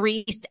whole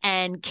Charisse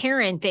and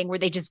Karen thing, where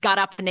they just got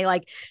up and they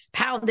like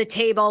pound the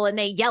table and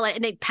they yell it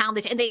and they pound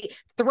it and they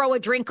throw a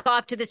drink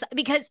off to this,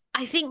 because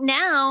I think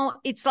now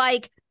it's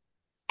like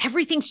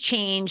everything's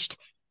changed.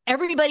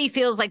 Everybody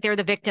feels like they're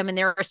the victim and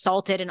they're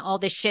assaulted and all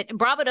this shit. And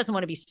Bravo doesn't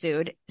want to be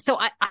sued. So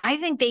I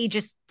think they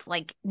just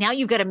like, now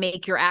you got to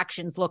make your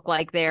actions look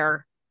like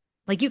they're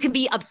like, you can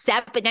be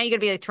upset, but now you're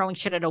going to be like throwing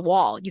shit at a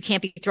wall. You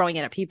can't be throwing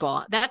it at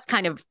people. That's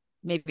kind of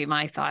maybe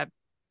my thought.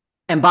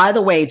 And by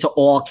the way, to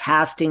all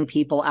casting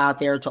people out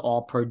there, to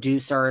all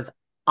producers,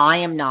 I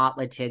am not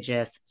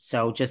litigious.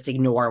 So just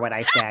ignore what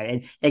I said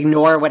and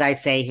ignore what I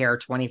say here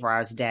 24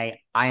 hours a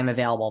day. I am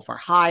available for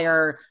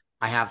hire.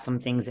 I have some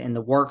things in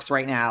the works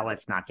right now.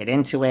 Let's not get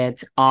into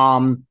it.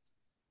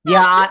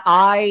 Yeah,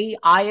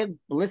 I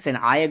listen,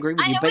 I agree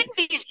with you. I wouldn't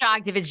be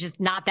shocked if it's just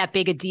not that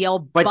big a deal.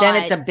 But then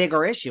it's a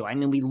bigger issue. I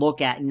mean, we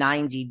look at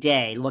 90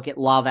 Day, look at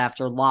Love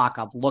After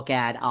Lockup, look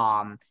at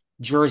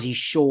Jersey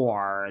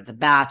Shore, The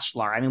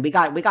Bachelor. I mean, we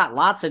got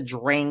lots of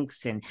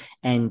drinks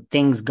and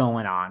things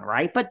going on,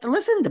 right? But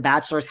listen, The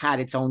Bachelor's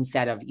had its own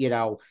set of, you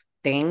know,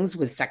 things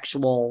with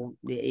sexual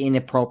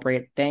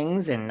inappropriate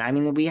things. And I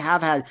mean, we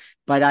have had,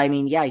 but I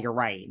mean, yeah, you're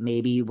right.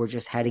 Maybe we're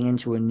just heading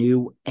into a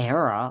new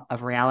era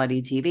of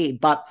reality TV,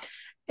 but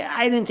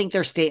I didn't think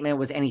their statement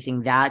was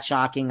anything that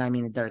shocking. I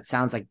mean, it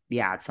sounds like,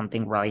 yeah,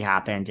 something really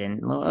happened,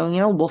 and, you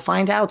know, we'll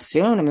find out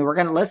soon. I mean, we're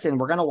going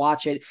to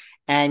watch it.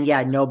 And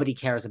yeah, nobody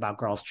cares about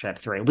Girls Trip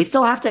 3. We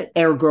still have to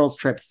air Girls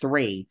Trip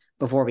 3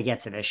 before we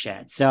get to this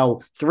shit.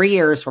 So 3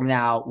 years from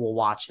now, we'll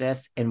watch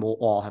this and we'll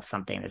all have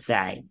something to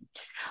say.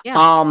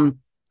 Yeah.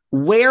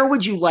 Where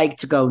would you like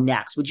to go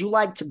next? Would you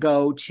like to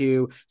go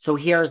to, so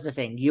here's the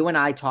thing. You and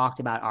I talked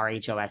about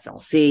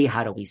RHOSLC.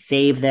 How do we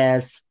save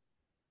this?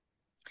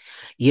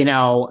 You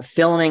know,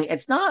 filming,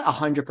 it's not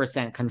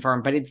 100%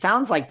 confirmed, but it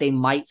sounds like they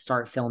might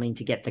start filming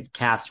to get the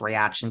cast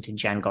reaction to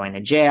Jen going to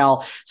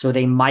jail. So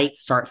they might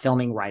start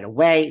filming right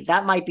away.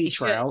 That might be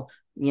true.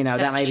 You know,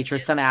 that might be true.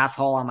 Some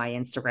asshole on my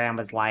Instagram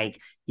was like,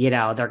 you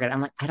know,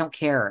 I'm like, I don't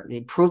care.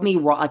 They prove me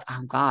wrong. Like,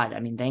 oh God. I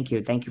mean, thank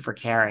you for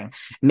caring.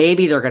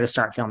 Maybe they're going to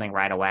start filming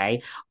right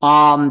away.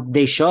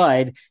 They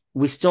should.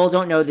 We still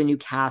don't know the new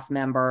cast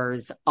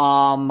members.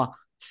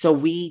 So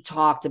we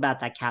talked about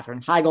that Katherine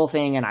Heigl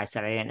thing, and I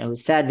said, I didn't know who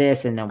said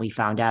this. And then we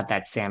found out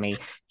that Sammy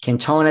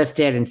Quintones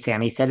did, and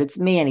Sammy said, it's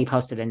me. And he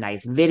posted a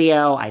nice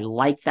video. I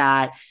like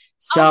that.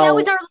 So that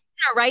was our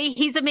listener, right?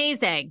 He's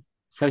amazing.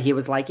 So he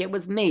was like, it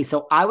was me.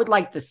 So I would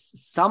like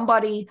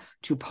somebody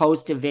to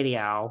post a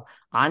video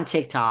on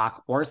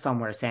TikTok or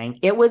somewhere saying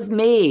it was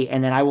me.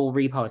 And then I will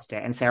repost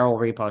it and Sarah will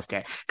repost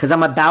it, because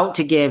I'm about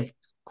to give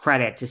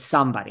credit to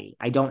somebody.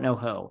 I don't know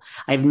who.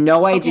 I have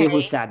no idea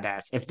who said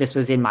this. If this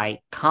was in my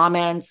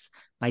comments,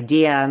 my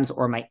DMs,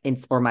 or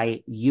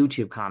my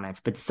YouTube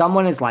comments, but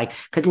someone is like,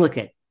 because look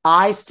at,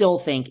 I still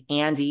think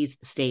Andy's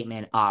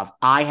statement of,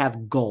 I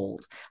have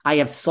gold. I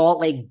have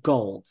Salt Lake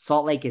gold.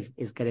 Salt Lake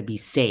is going to be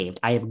saved.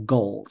 I have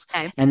gold.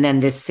 Okay. And then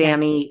this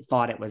Sammy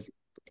thought it was,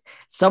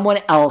 someone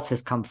else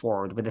has come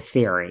forward with a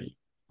theory,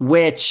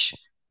 which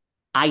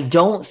I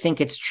don't think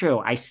it's true.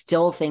 I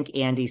still think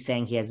Andy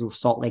saying he has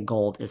Salt Lake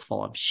Gold is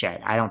full of shit.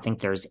 I don't think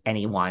there's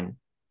anyone.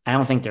 I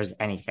don't think there's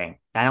anything.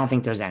 I don't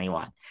think there's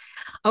anyone.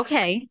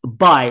 Okay.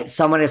 But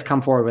someone has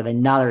come forward with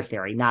another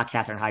theory, not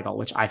Katherine Heigl,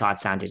 which I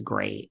thought sounded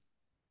great.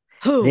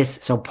 Who?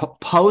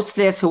 Post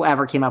this,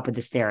 whoever came up with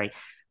this theory.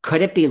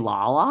 Could it be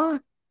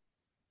Lala?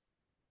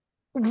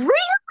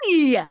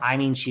 Really? I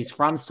mean, she's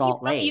from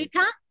Salt Lake.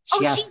 Utah?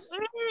 She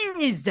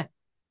is.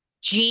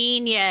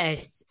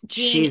 Genius.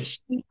 She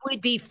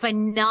would be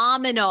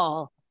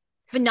phenomenal.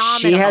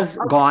 She has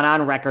gone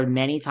on record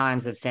many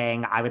times of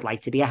saying, I would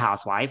like to be a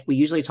housewife. We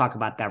usually talk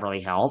about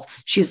Beverly Hills.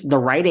 She's the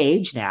right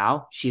age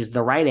now. She's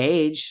the right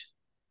age.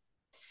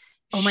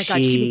 Oh my God,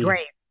 she'd be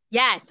great.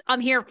 Yes,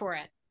 I'm here for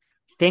it.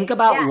 Think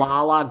about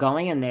Lala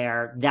going in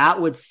there. That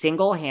would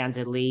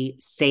single-handedly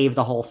save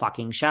the whole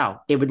fucking show.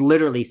 It would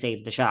literally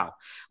save the show.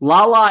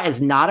 Lala is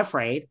not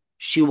afraid.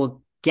 She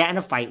will get in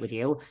a fight with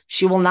you.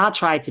 She will not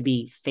try to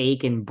be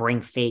fake and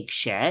bring fake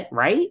shit,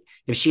 right?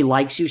 If she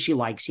likes you, she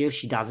likes you. If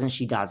she doesn't,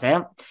 she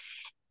doesn't.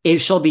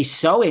 If she'll be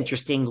so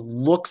interesting,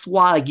 looks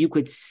wild, like you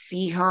could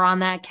see her on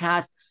that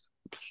cast.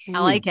 Please, I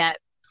like it.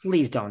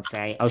 Please don't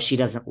say, oh, she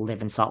doesn't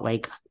live in Salt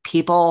Lake.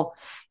 People,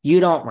 you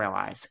don't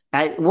realize.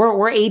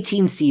 We're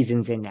 18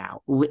 seasons in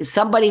now.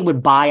 Somebody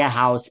would buy a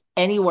house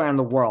anywhere in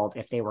the world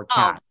if they were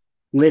cast.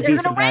 Lizzie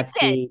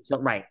Savetsky,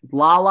 right.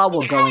 Lala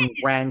will go and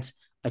rent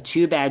a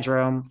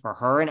 2-bedroom for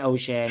her and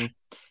Ocean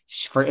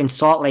in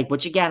Salt Lake,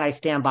 which again, I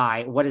stand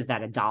by. What is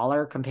that?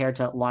 $1 compared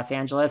to Los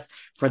Angeles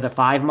for the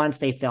 5 months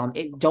they filmed?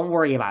 Don't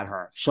worry about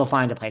her. She'll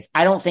find a place.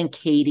 I don't think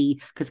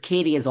Katie, because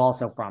Katie is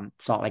also from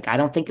Salt Lake. I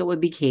don't think it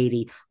would be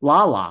Katie.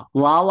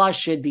 Lala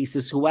should be. So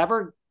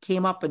whoever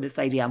came up with this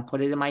idea and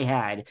put it in my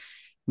head,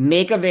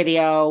 make a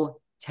video,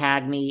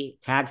 tag me,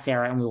 tag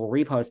Sarah, and we will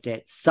repost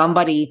it.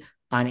 Somebody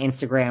on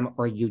Instagram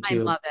or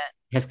YouTube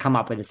has come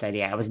up with this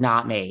idea. It was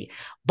not me,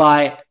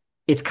 but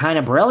it's kind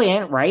of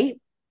brilliant, right?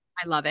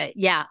 I love it.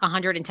 Yeah,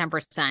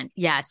 110%.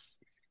 Yes.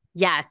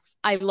 Yes.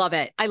 I love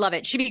it. I love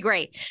it. She'd be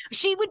great.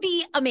 She would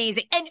be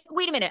amazing. And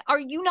wait a minute. Are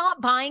you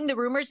not buying the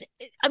rumors?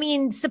 I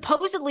mean,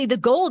 supposedly the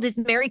gold is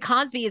Mary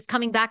Cosby is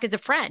coming back as a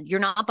friend. You're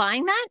not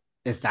buying that?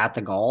 Is that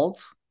the gold?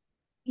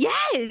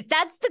 Yes,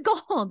 that's the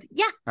gold.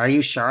 Yeah. Are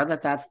you sure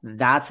that that's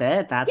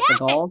it? That's the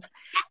gold?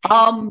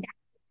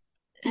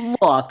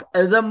 Look,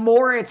 the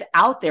more it's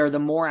out there, the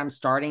more I'm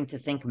starting to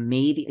think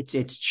maybe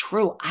it's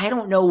true. I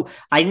don't know.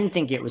 I didn't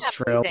think it was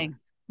true. Amazing.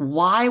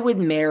 Why would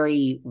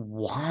Mary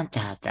want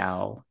that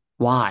though?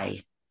 Why?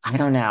 I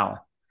don't know.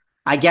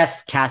 I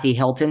guess Kathy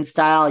Hilton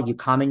style, you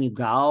come and you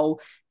go.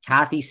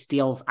 Kathy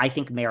steals. I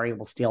think Mary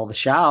will steal the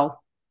show.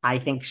 I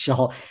think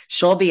she'll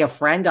be a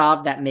friend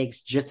of that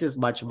makes just as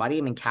much money.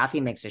 I mean, Kathy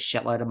makes a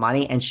shitload of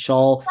money and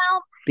she'll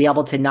be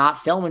able to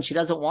not film when she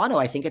doesn't want to.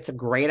 I think it's a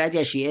great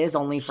idea. She is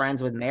only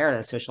friends with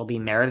Meredith, so she'll be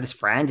Meredith's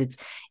friend.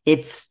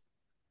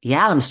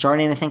 I'm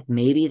starting to think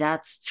maybe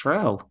that's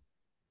true.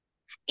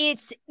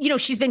 It's,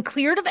 she's been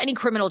cleared of any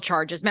criminal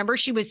charges. Remember,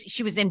 she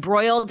was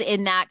embroiled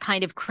in that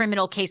kind of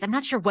criminal case. I'm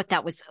not sure what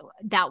that was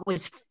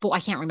for. I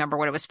can't remember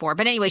what it was for.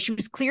 But anyway, she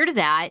was cleared of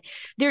that.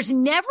 There's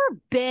never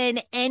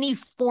been any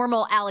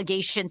formal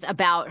allegations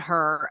about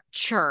her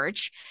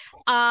church.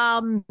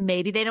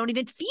 Maybe they don't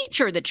even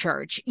feature the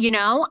church,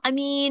 I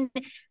mean,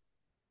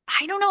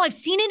 I don't know. I've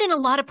seen it in a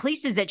lot of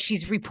places that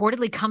she's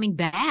reportedly coming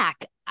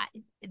back.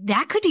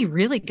 That could be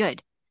really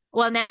good.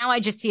 Well, now I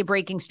just see a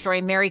breaking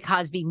story. Mary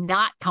Cosby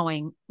not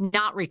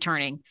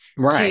returning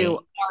to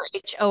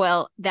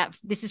RHOL. That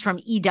this is from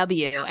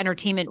EW,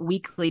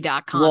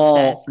 entertainmentweekly.com. Well,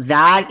 says.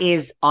 That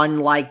is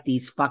unlike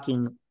these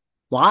fucking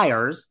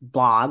liars,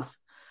 blogs,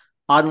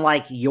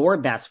 unlike your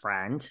best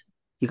friend.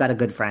 You got a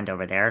good friend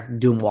over there,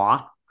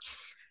 Dumois.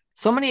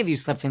 So many of you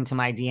slipped into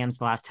my DMs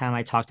the last time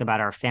I talked about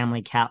our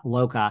family cat,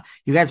 Loca.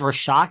 You guys were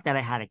shocked that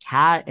I had a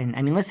cat. And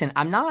I mean, listen,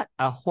 I'm not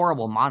a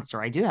horrible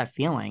monster. I do have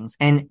feelings.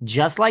 And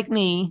just like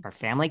me, our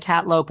family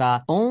cat,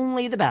 Loca,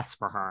 only the best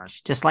for her,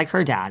 just like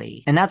her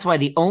daddy. And that's why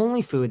the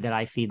only food that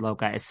I feed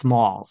Loca is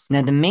Smalls.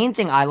 Now, the main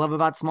thing I love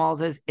about Smalls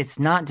is it's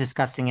not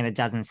disgusting and it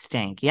doesn't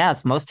stink.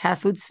 Yes, most cat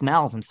food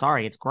smells. I'm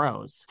sorry, it's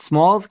gross.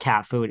 Smalls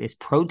cat food is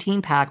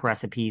protein-packed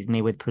recipes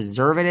made with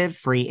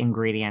preservative-free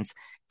ingredients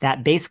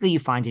that basically you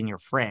find in your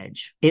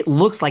fridge. It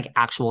looks like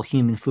actual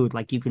human food.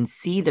 Like you can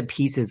see the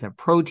pieces of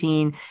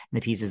protein and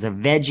the pieces of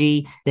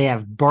veggie. They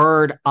have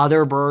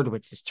other bird,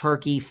 which is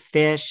turkey,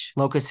 fish.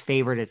 Loca's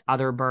favorite is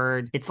other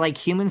bird. It's like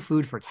human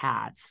food for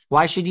cats.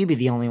 Why should you be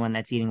the only one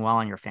that's eating well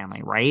in your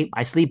family, right?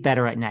 I sleep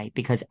better at night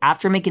because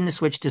after making the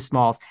switch to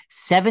Smalls,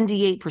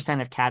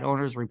 78% of cat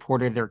owners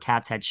reported their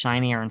cats had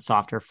shinier and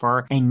softer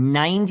fur, and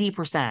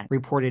 90%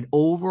 reported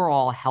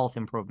overall health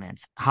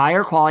improvements.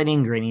 Higher quality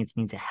ingredients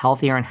means a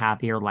healthier and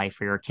happier life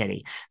for your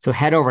kitty. So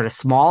head over to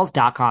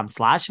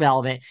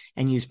smalls.com/velvet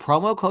and use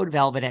promo code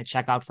velvet at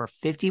checkout for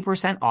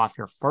 50% off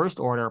your first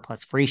order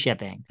plus free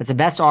shipping. It's the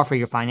best offer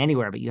you'll find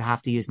anywhere, but you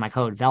have to use my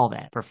code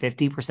velvet for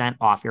 50%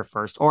 off your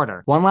first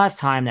order. One last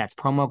time, that's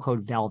promo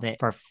code velvet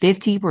for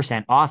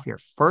 50% off your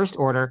first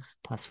order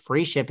plus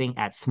free shipping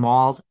at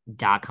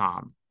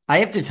smalls.com. I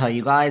have to tell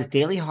you guys,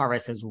 Daily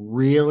Harvest has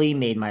really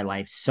made my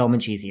life so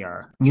much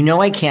easier. You know,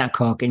 I can't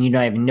cook and you know,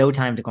 I have no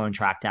time to go and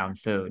track down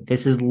food.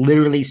 This is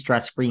literally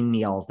stress-free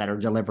meals that are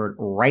delivered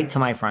right to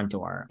my front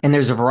door. And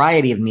there's a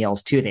variety of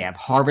meals too. They have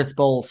harvest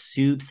bowl,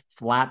 soups,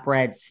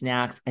 flatbread,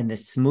 snacks, and the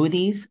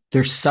smoothies.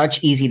 They're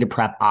such easy to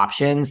prep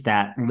options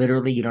that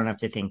literally you don't have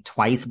to think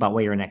twice about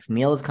where your next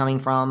meal is coming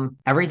from.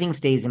 Everything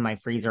stays in my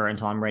freezer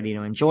until I'm ready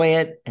to enjoy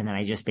it. And then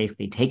I just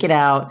basically take it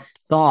out,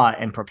 thaw,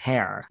 and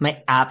prepare.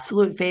 My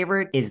absolute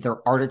favorite is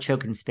their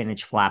artichoke and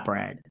spinach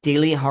flatbread.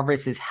 Daily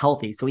Harvest is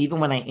healthy. So even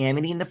when I am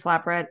eating the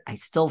flatbread, I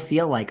still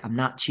feel like I'm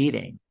not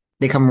cheating.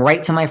 They come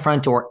right to my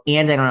front door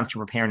and I don't have to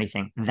prepare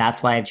anything.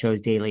 That's why I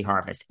chose Daily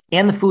Harvest.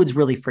 And the food's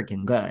really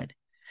freaking good.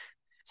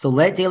 So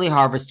let Daily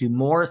Harvest do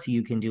more so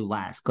you can do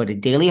less. Go to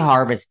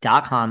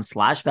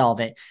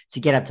dailyharvest.com/velvet to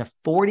get up to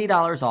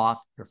 $40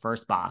 off your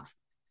first box.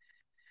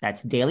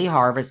 That's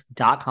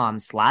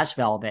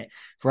dailyharvest.com/velvet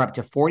for up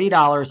to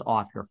 $40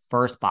 off your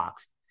first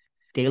box.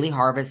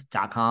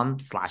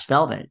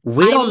 dailyharvest.com/velvet.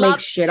 We don't make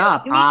shit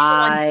up.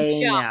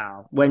 I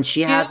know. When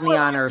she has me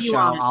on her show,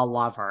 I'll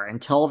love her.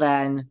 Until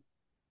then,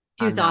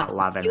 I'm not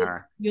loving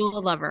her.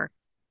 You'll love her.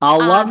 I'll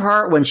love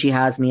her when she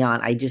has me on.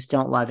 I just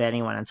don't love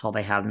anyone until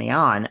they have me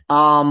on.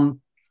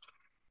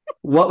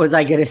 What was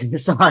I going to say?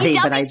 Sorry,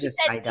 but I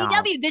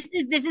don't.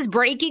 This is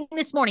breaking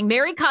this morning.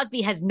 Mary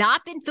Cosby has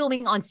not been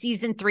filming on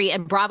season 3,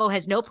 and Bravo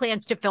has no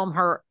plans to film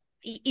her.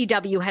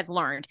 EW has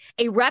learned.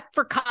 A rep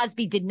for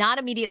Cosby did not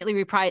immediately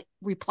reply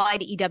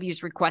to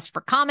EW's request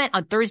for comment.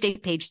 On Thursday,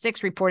 Page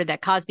 6 reported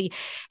that Cosby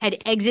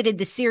had exited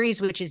the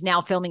series, which is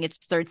now filming its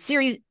third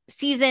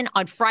season.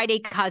 On Friday,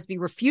 Cosby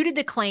refuted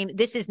the claim.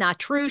 This is not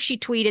true. She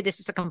tweeted,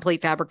 this is a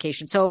complete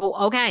fabrication. So,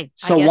 okay.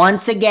 So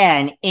once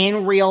again,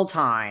 in real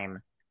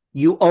time,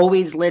 you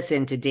always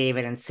listen to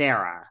David and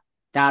Sarah.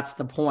 That's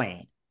the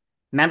point.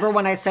 Remember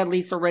when I said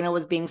Lisa Rinna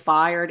was being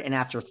fired and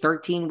after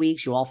 13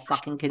 weeks, you all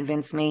fucking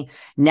convinced me?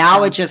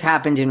 Now it just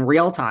happened in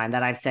real time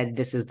that I've said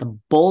this is the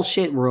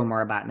bullshit rumor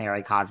about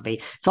Mary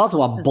Cosby. It's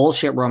also a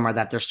bullshit rumor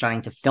that they're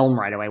starting to film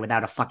right away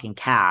without a fucking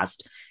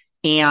cast.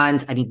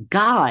 And I mean,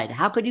 God,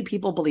 how could you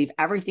people believe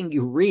everything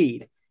you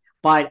read?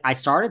 But I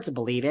started to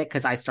believe it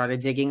because I started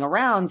digging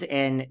around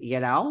and,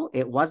 you know,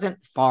 it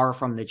wasn't far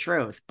from the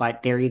truth.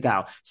 But there you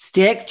go.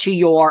 Stick to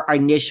your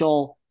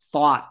initial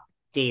thought,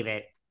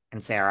 David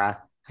and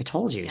Sarah. I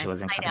told you she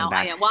wasn't coming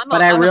back. Well,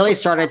 but I really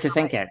started to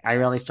think it.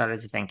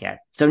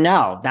 So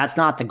no, that's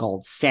not the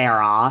gold,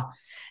 Sarah.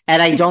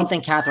 And I don't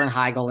think Katherine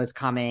Heigl is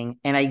coming.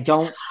 And I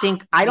don't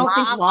think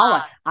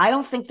Lala. I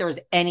don't think there's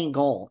any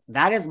gold.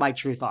 That is my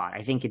true thought.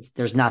 I think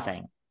there's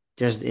nothing.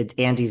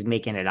 Andy's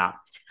making it up.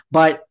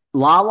 But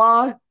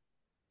Lala,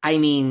 I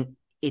mean,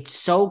 it's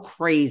so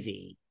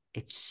crazy.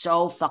 It's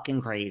so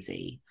fucking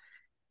crazy.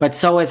 But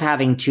so is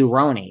having 2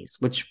 Ronies,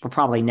 which we're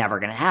probably never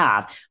going to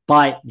have.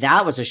 But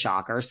that was a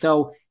shocker.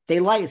 So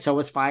so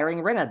was firing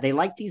Rinna. They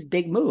like these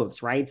big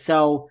moves, right?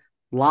 So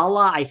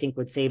Lala, I think,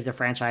 would save the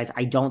franchise.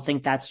 I don't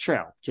think that's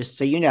true, just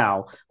so you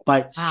know.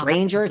 But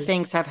stranger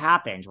things have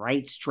happened,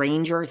 right?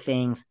 Stranger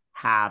things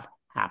have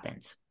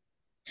happened.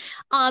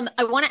 I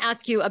want to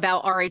ask you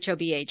about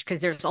RHOBH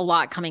because there's a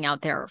lot coming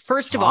out there.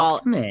 First of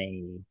all,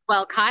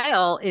 well,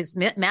 Kyle is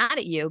mad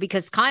at you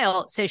because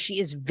Kyle says she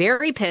is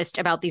very pissed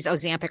about these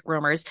Ozempic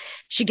rumors.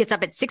 She gets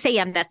up at 6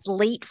 a.m. That's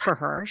late for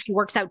her. She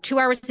works out 2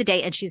 hours a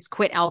day and she's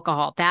quit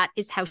alcohol. That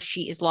is how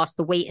she has lost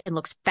the weight and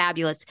looks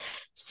fabulous.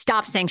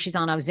 Stop saying she's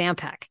on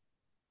Ozempic.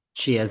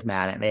 She is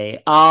mad at me.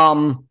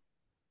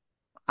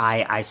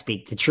 I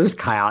speak the truth,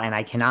 Kyle, and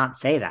I cannot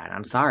say that.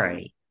 I'm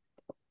sorry.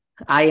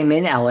 I am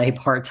in LA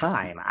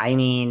part-time. I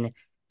mean,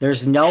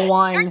 there's no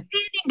one.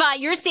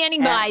 You're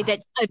standing by that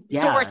a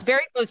source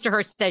very close to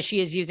her says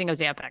she is using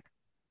Ozempic.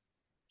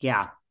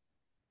 Yeah.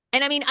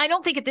 And I mean, I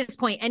don't think at this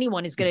point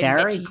anyone is going to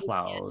admit to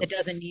you that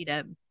doesn't need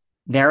him.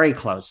 Very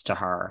close to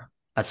her.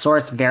 A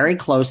source very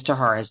close to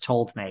her has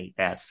told me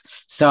this.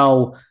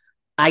 So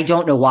I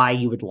don't know why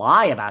you would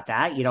lie about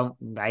that.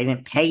 I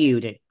didn't pay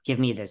you to give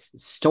me this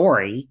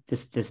story,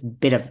 this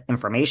bit of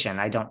information.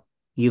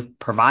 You've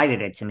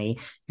provided it to me.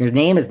 Your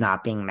name is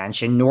not being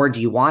mentioned, nor do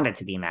you want it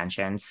to be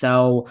mentioned.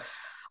 So,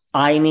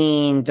 I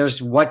mean,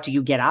 what do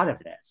you get out of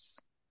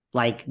this?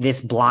 Like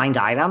this blind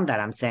item that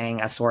I'm saying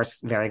a source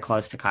very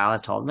close to Kyle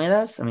has told me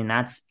this? I mean,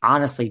 that's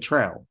honestly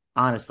true.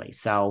 Honestly.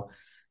 So,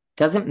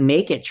 doesn't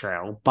make it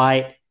true,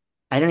 but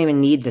I don't even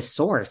need the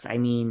source. I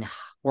mean,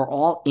 we're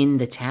all in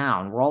the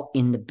town. We're all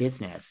in the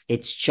business.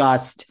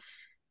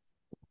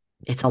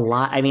 It's a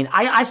lot. I mean,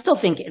 I still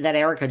think that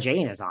Erica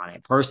Jane is on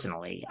it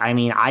personally. I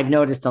mean, I've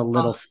noticed a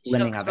little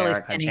slimming of really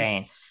Erica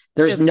Jane.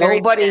 There's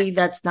nobody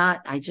that's not.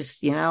 I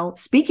just,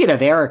 speaking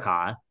of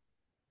Erica.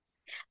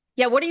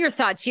 Yeah, what are your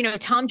thoughts?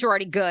 Tom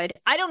Girardi, good.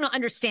 I don't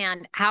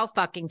understand how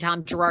fucking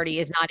Tom Girardi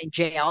is not in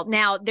jail.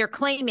 Now, they're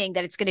claiming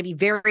that it's going to be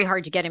very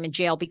hard to get him in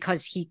jail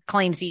because he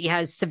claims he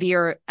has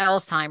severe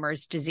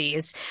Alzheimer's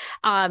disease.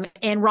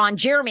 And Ron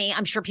Jeremy,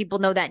 I'm sure people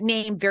know that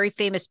name, very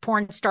famous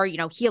porn star.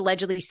 He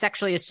allegedly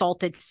sexually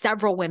assaulted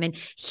several women.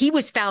 He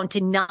was found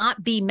to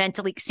not be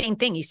mentally, same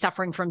thing. He's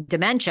suffering from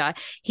dementia.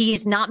 He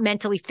is not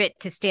mentally fit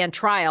to stand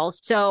trial.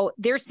 So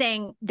they're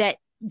saying that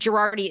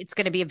Girardi, it's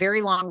going to be a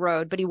very long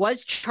road, but he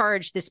was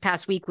charged this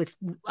past week with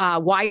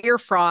wire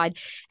fraud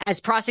as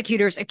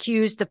prosecutors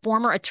accused the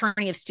former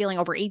attorney of stealing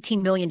over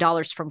 $18 million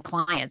from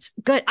clients.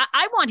 Good.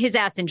 I want his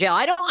ass in jail.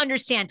 I don't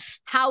understand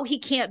how he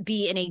can't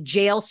be in a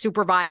jail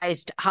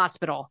supervised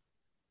hospital.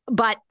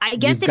 But I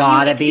guess you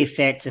gotta be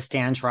fit to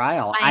stand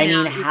trial. I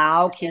mean,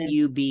 how can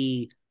you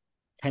be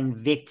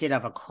convicted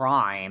of a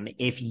crime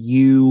if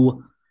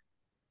you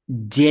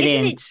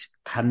didn't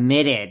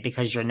commit it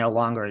because you're no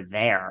longer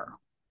there?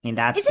 I mean,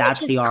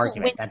 that's the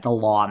argument that the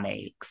law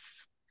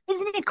makes.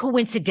 Isn't it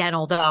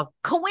coincidental, though?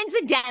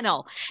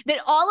 Coincidental that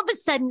all of a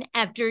sudden,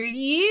 after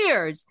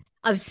years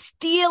of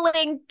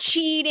stealing,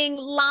 cheating,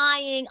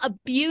 lying,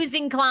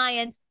 abusing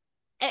clients,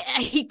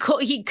 he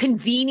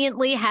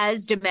conveniently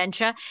has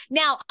dementia.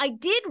 Now, I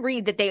did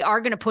read that they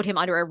are going to put him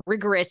under a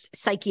rigorous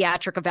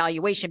psychiatric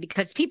evaluation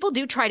because people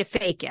do try to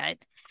fake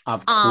it.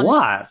 Of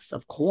course.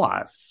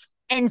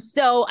 And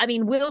so, I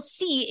mean, we'll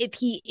see if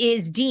he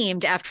is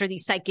deemed after the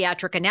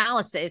psychiatric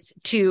analysis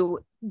to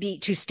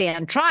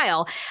stand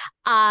trial.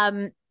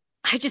 I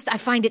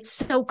find it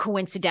so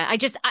coincidental.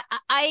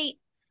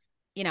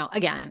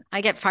 Again, I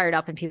get fired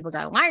up and people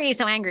go, why are you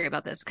so angry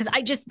about this? Because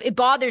it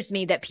bothers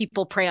me that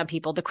people prey on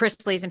people, the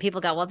Chrisleys, and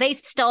people go, well, they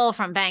stole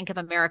from Bank of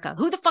America.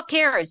 Who the fuck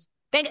cares?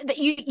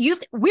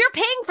 We're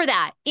paying for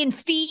that in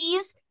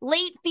fees,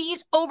 late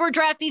fees,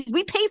 overdraft fees.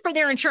 We pay for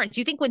their insurance.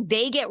 You think when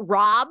they get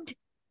robbed,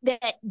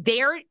 that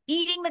they're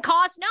eating the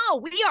cost? No,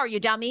 we are,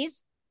 you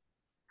dummies.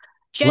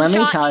 Let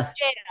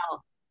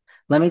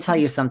me tell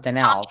you something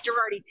else. Tom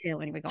Girardi too.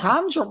 Anyway,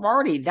 Tom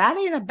Girardi, that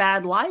ain't a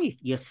bad life.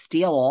 You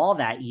steal all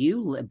that. You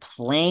live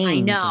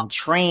planes and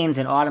trains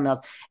and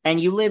automobiles, and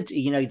you lived,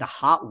 the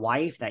hot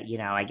wife that,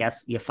 I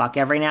guess you fuck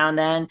every now and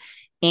then,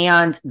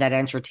 and that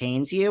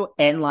entertains you.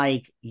 And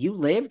you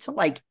live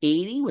to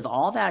 80 with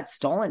all that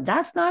stolen.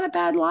 That's not a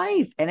bad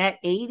life. And at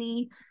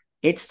 80,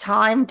 it's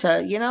time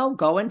to,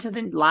 go into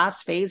the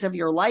last phase of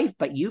your life,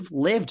 but you've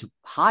lived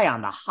high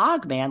on the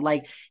hog, man.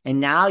 And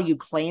now you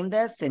claim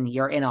this and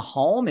you're in a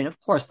home. And of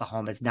course, the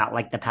home is not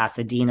like the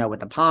Pasadena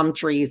with the palm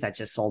trees that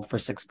just sold for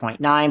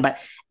 6.9, but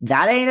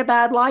that ain't a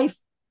bad life.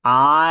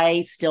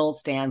 I still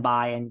stand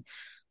by, and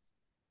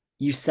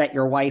you set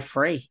your wife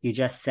free. You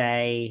just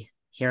say,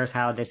 here's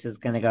how this is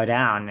going to go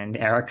down. And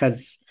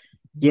Erica's,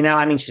 she's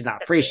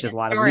not free. She has a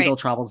lot of legal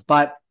troubles,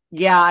 but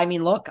yeah,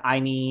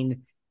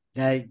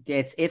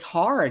 it's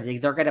hard.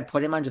 They're going to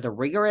put him under the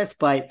rigorous,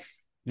 but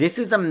this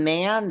is a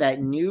man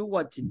that knew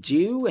what to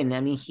do.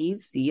 And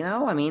he's,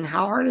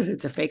 how hard is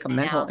it to fake a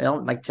mental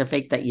illness, to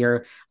fake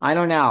that I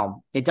don't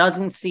know. It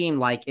doesn't seem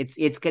like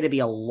it's going to be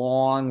a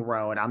long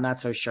road. I'm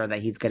not so sure that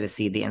he's going to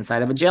see the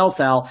inside of a jail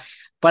cell,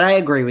 but I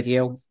agree with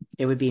you.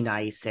 It would be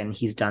nice. And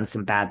he's done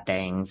some bad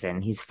things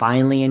and he's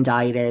finally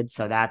indicted.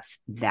 So that's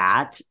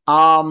that.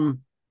 What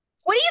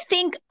do you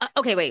think?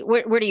 Okay, wait,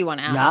 where do you want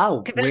to ask?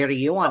 No, where do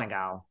you want to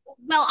go?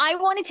 Well, I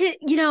wanted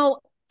to,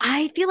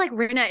 I feel like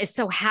Rinna is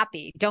so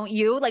happy, don't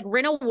you?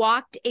 Rinna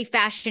walked a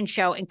fashion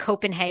show in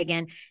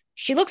Copenhagen.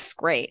 She looks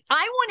great.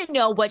 I want to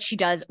know what she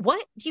does.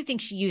 What do you think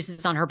she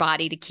uses on her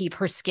body to keep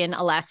her skin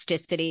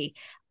elasticity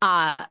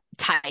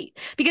tight?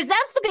 Because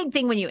that's the big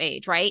thing when you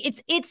age, right?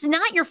 It's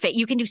not your face.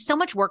 You can do so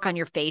much work on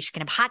your face. You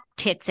can have hot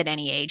tits at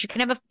any age. You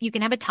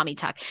can have a tummy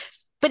tuck.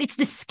 But it's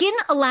the skin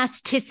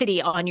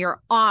elasticity on your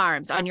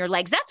arms, on your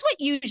legs. That's what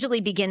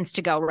usually begins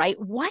to go,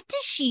 right? What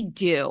does she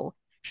do?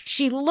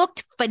 She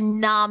looked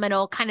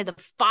phenomenal, kind of the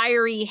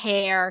fiery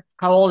hair.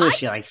 How old is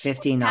she?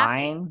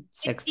 59,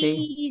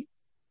 60?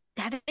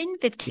 57,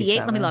 58.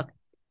 Let me look.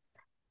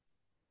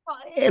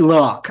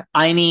 Look,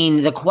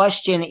 the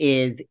question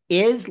is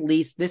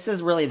Lisa, this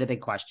is really the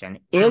big question.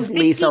 Is 59.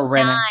 Lisa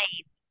Rinna?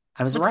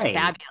 I was right.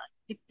 Fabulous.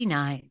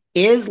 59.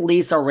 Is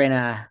Lisa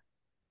Rinna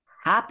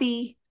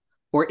happy,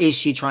 or is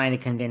she trying to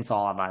convince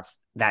all of us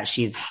that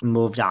she's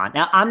moved on?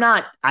 Now,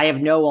 I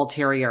have no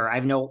ulterior, I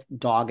have no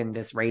dog in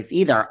this race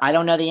either. I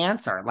don't know the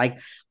answer.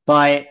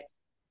 But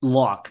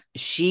look,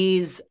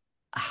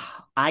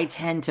 I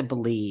tend to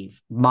believe,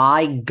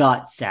 my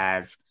gut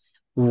says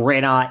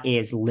Rinna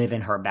is living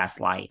her best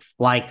life.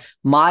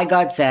 My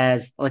gut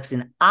says,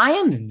 listen, I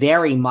am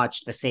very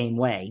much the same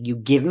way. You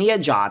give me a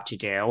job to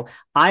do,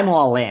 I'm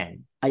all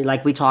in.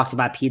 Like we talked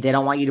about, Pete, they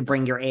don't want you to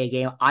bring your A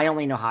game. I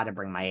only know how to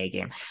bring my A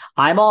game.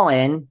 I'm all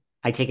in.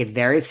 I take it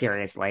very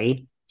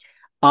seriously.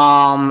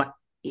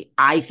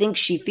 I think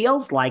she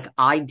feels like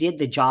I did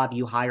the job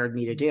you hired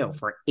me to do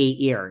for 8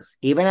 years.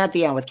 Even at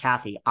the end with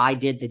Kathy, I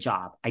did the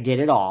job. I did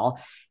it all.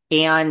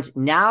 And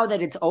now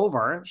that it's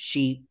over,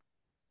 she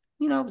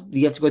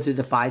you have to go through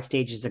the 5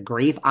 stages of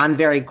grief. I'm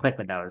very quick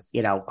with those,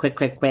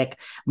 quick,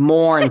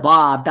 more and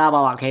blah, blah,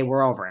 blah. Okay,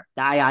 we're over it.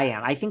 I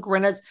am. I think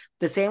Rinna's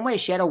the same way.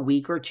 She had a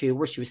week or two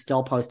where she was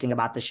still posting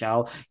about the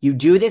show. You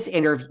do this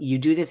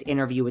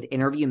interview with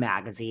Interview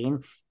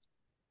Magazine.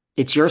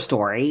 It's your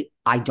story.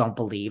 I don't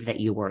believe that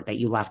you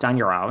left on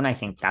your own. I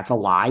think that's a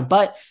lie,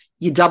 but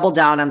you double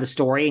down on the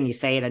story and you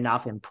say it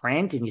enough in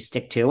print and you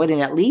stick to it.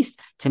 And at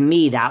least to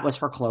me, that was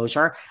her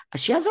closure.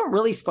 She hasn't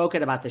really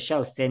spoken about the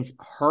show since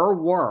her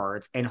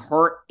words and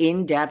her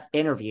in-depth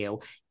interview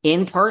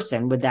in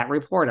person with that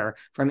reporter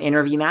from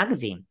Interview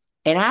Magazine.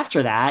 And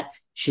after that,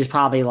 she's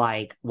probably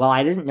like, well,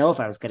 I didn't know if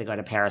I was going to go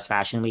to Paris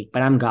Fashion Week,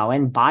 but I'm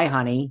going. Bye,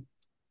 honey.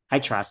 I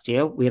trust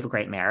you. We have a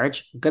great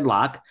marriage. Good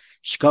luck.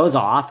 She goes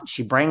off.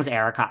 She brings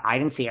Erica. I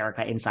didn't see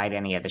Erica inside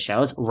any of the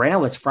shows. Rinna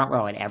was front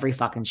row at every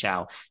fucking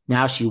show.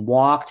 Now she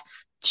walked.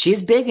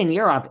 She's big in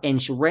Europe. And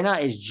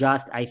Rinna is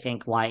just, I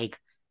think,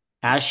 like,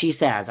 as she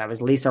says, I was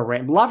Lisa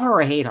Rinna. Love her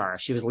or hate her.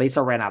 She was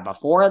Lisa Rinna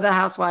before the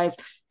Housewives.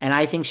 And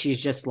I think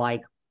she's just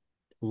like,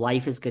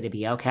 life is going to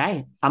be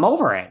okay. I'm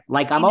over it.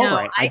 Like, I'm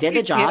over it. I did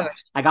the job.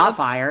 I got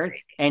fired.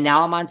 And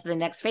now I'm on to the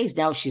next phase.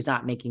 Now she's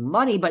not making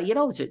money, but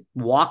to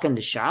walk in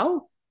the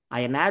show,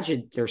 I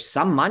imagine there's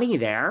some money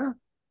there.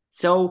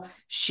 So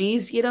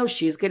she's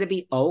going to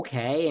be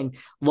okay. And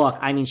look,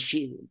 I mean,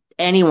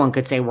 anyone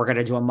could say we're going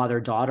to do a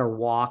mother-daughter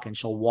walk and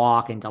she'll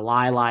walk into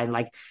Lala and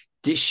like,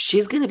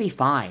 she's going to be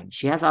fine.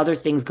 She has other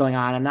things going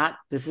on.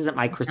 This isn't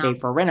my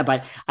crusade for Rinna,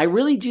 but I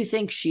really do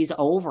think she's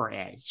over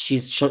it.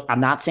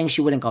 I'm not saying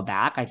she wouldn't go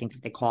back. I think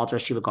if they called her,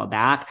 she would go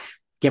back.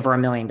 Give her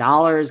 $1 million,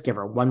 give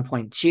her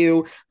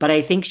 1.2. But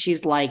I think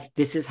she's like,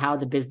 this is how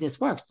the business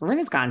works.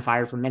 Rinna's gotten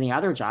fired from many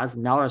other jobs.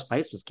 Melrose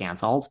Place was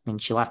canceled. I mean,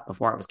 she left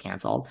before it was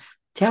canceled.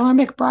 Taylor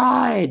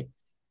McBride.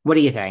 What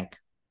do you think?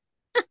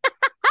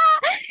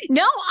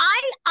 No,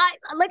 I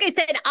like I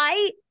said,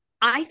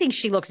 I think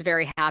she looks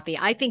very happy.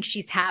 I think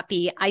she's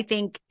happy. I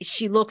think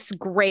she looks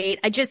great.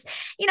 I just,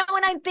 and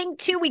I think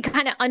too, we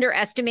kind of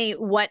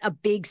underestimate what a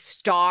big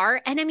star.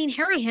 And I mean,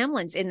 Harry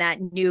Hamlin's in that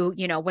new,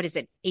 what is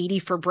it, 80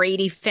 for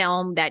Brady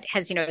film that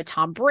has,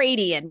 Tom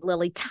Brady and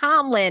Lily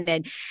Tomlin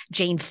and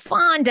Jane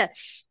Fonda.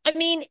 I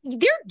mean,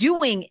 they're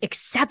doing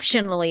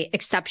exceptionally,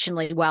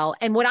 exceptionally well.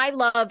 And what I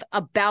love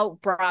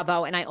about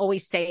Bravo, and I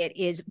always say it,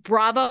 is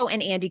Bravo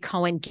and Andy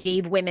Cohen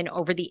gave women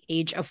over the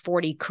age of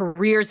 40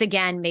 careers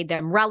again, made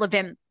them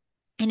relevant.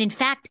 And in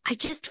fact, I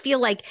just feel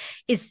like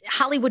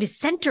Hollywood is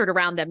centered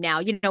around them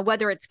now,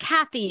 whether it's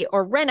Kathy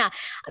or Rinna.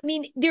 I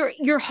mean,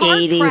 you're hard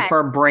 80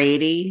 for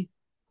Brady.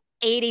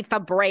 80 for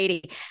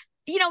Brady.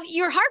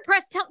 You're hard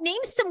pressed.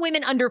 Name some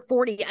women under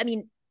 40. I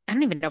mean, I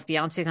don't even know if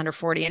Beyonce's under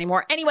 40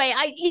 anymore. Anyway,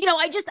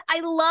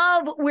 I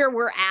love where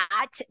we're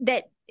at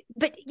but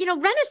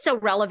Renna's so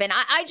relevant.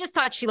 I just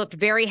thought she looked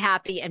very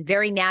happy and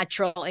very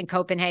natural in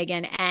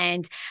Copenhagen.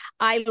 And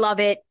I love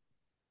it.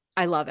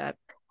 I love it.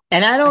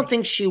 And I don't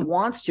think she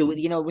wants to.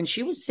 When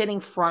she was sitting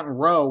front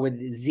row with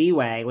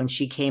Ziwe, when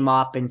she came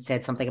up and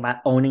said something about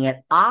owning it,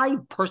 I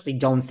personally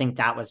don't think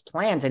that was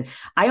planned. And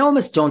I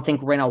almost don't think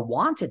Rinna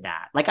wanted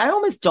that. Like, I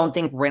almost don't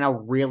think Rinna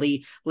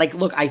really,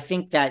 look, I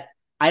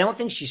don't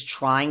think she's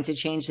trying to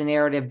change the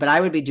narrative, but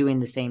I would be doing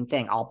the same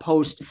thing. I'll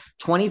post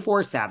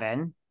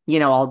 24/7,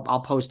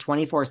 I'll post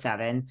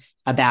 24/7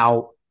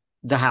 about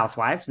the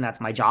Housewives, and that's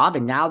my job.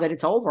 And now that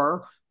it's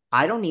over,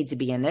 I don't need to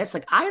be in this.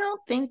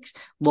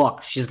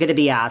 Look, she's going to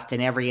be asked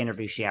in every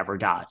interview she ever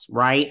does,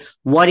 right?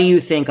 What do you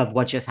think of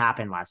what just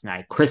happened last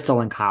night? Crystal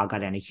and Kyle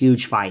got in a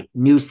huge fight,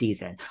 new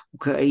season.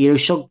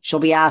 She'll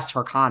be asked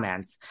her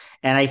comments.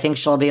 And I think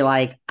she'll be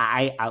like,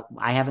 I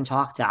haven't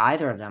talked to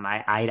either of them.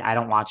 I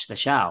don't watch the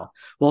show.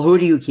 Well, who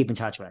do you keep in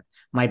touch with?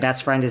 My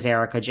best friend is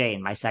Erica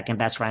Jane. My second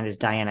best friend is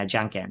Diana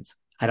Jenkins.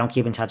 I don't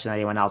keep in touch with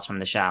anyone else from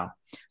the show.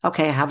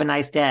 Okay, have a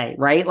nice day,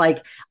 right?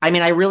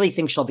 I really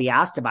think she'll be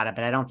asked about it,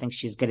 but I don't think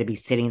she's going to be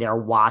sitting there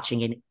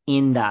watching it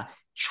in the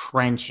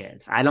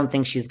trenches. I don't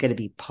think she's going to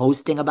be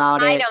posting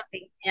about it.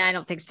 I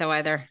don't think so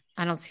either.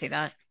 I don't see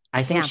that.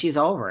 I think she's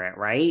over it,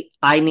 right?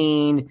 I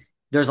mean,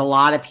 there's a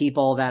lot of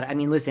people that,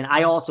 listen,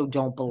 I also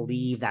don't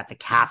believe that the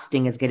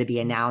casting is going to be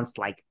announced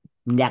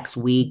next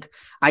week.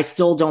 I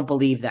still don't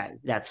believe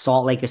that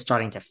Salt Lake is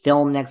starting to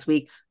film next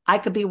week. I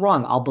could be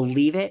wrong. I'll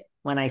believe it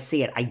when I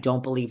see it. I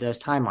don't believe those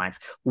timelines.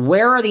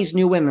 Where are these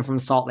new women from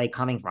Salt Lake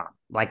coming from?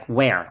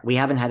 Where? We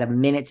haven't had a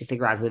minute to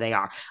figure out who they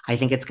are. I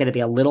think it's going to be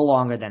a little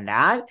longer than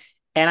that.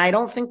 And I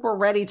don't think we're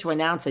ready to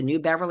announce a new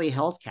Beverly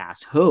Hills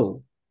cast.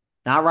 Who?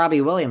 Not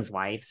Robbie Williams'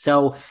 wife.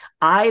 So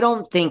I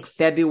don't think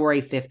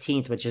February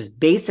 15th, which is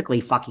basically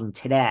fucking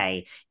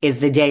today, is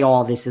the day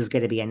all this is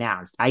going to be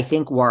announced. I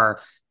think we're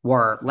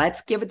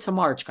let's give it to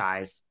March,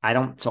 guys.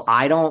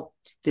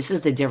 This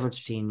is the difference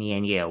between me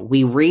and you.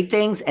 We read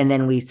things and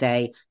then we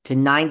say to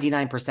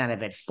 99%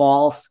 of it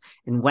false.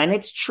 And when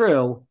it's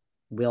true,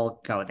 we'll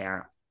go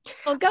there.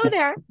 We'll go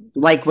there.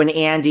 Like when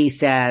Andy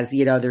says,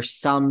 there's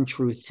some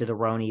truth to the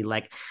Roni.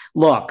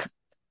 Look,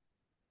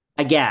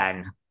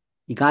 again,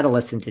 you got to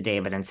listen to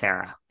David and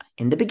Sarah.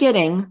 In the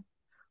beginning,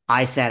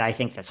 I said, I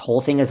think this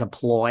whole thing is a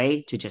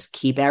ploy to just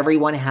keep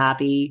everyone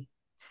happy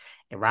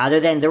Rather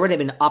than, there would have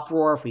been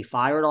uproar if we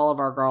fired all of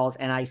our girls.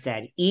 And I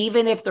said,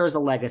 even if there's a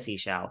legacy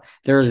show,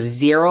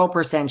 there's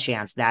 0%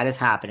 chance that is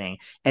happening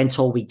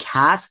until we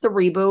cast the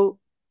reboot,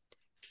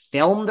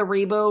 film the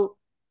reboot,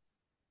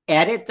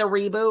 edit the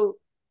reboot,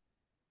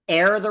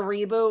 air the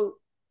reboot,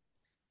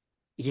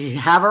 you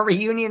have a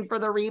reunion for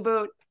the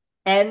reboot,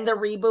 end the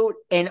reboot,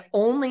 and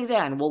only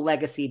then will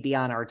Legacy be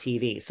on our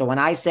TV. So when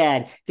I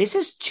said this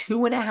is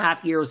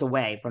 2.5 years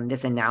away from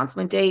this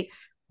announcement date,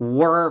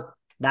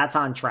 that's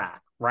on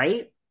track,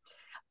 right?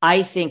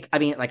 I think, I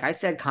mean, like I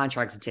said,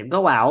 contracts did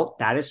go out.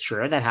 That is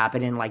true. That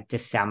happened in like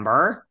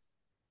December.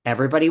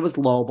 Everybody was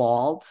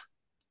lowballed.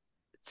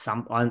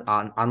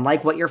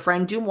 Unlike what your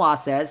friend Dumois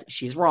says,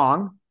 she's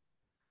wrong.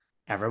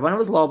 Everyone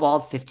was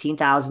lowballed.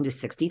 15,000 to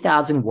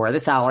 60,000 were the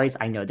salaries.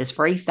 I know this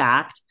for a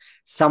fact.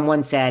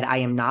 Someone said, I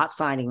am not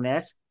signing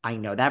this. I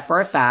know that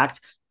for a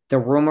fact. The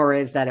rumor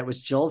is that it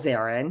was Jill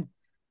Zarin.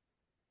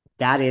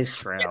 That is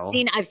true.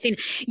 I've seen,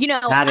 you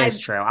know. That is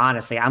true.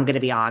 Honestly, I'm going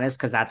to be honest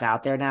because that's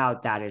out there now.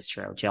 That is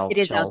true. Jill. It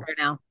is out there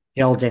now.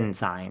 Jill didn't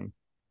sign.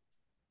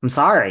 I'm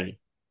sorry.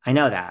 I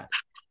know that.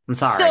 I'm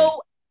sorry.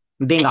 So,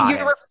 I'm being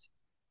honest.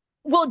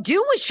 Well, Du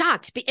was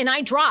shocked, and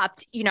I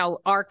dropped,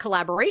 our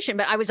collaboration,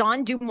 but I was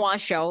on Dumois'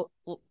 show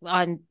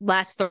on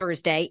last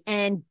Thursday,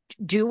 and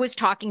Du was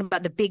talking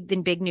about the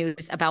big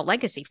news about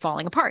Legacy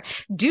falling apart.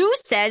 Du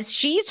says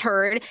she's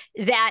heard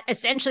that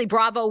essentially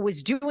Bravo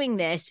was doing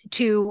this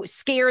to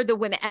scare the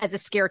women as a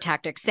scare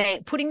tactic,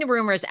 putting the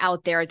rumors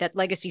out there that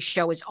Legacy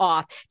show is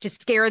off to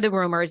scare the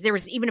rumors. There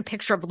was even a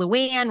picture of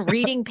Luann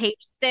reading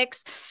page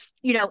 6,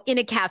 in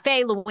a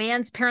cafe.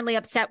 Luann's apparently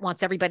upset,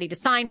 wants everybody to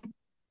sign.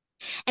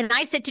 And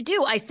I said to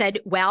Du,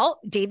 well,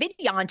 David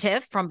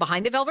Yontef from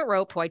Behind the Velvet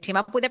Rope, who I team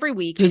up with every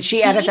week. Did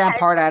she edit that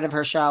part out of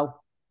her show?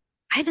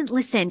 I haven't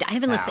listened.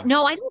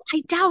 No, I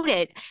doubt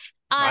it.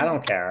 I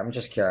don't care. I'm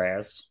just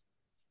curious.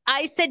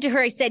 I said to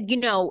her,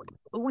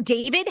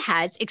 David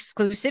has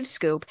exclusive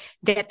scoop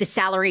that the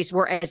salaries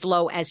were as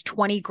low as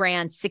 20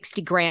 grand,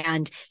 60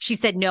 grand. She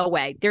said, no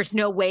way. There's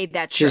no way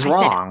that's She's true.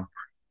 wrong.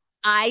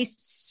 I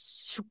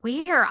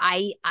swear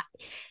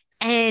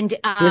And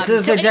this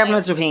is the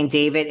difference between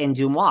David and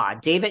Dumois.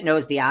 David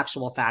knows the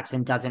actual facts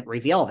and doesn't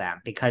reveal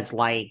them because,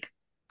 I'm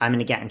going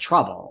to get in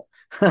trouble.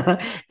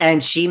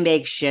 And she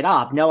makes shit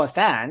up, no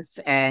offense.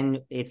 And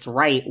it's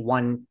right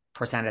 1%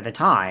 of the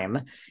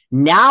time.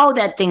 Now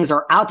that things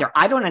are out there,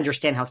 I don't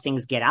understand how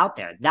things get out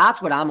there.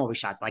 That's what I'm always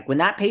shocked. Like when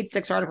that Page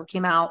 6 article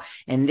came out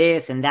and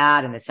this and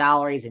that and the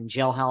salaries and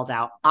Jill held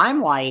out,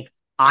 I'm like,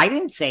 I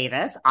didn't say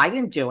this. I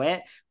didn't do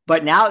it.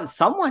 But now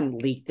someone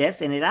leaked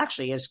this, and it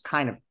actually is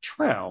kind of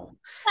true. Well,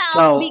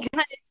 so,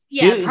 because,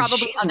 probably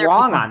she's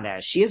wrong on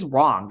this. She is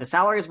wrong. The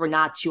salaries were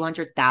not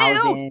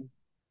 200,000.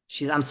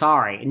 I'm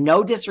sorry.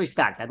 No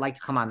disrespect. I'd like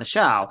to come on the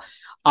show.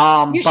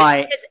 And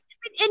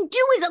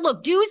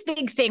Du's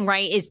big thing,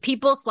 right, is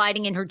people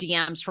sliding in her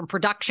DMs from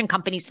production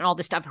companies and all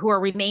this stuff who are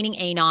remaining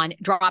anon,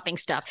 dropping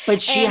stuff.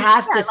 But she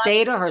has to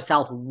say to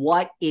herself,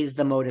 what is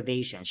the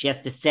motivation? She has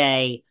to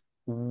say,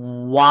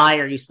 why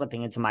are you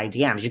slipping into my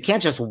DMs? You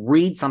can't just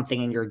read something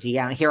in your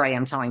DM. Here I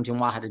am telling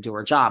Dumois how to do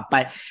her job,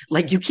 but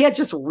you can't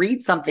just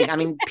read something. I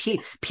mean,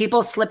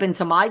 people slip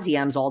into my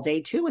DMs all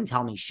day too and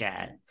tell me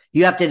shit.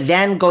 You have to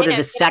then go to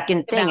the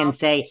second thing and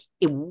say,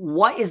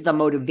 what is the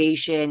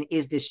motivation?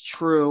 Is this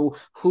true?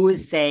 Who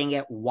is saying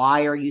it?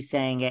 Why are you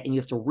saying it? And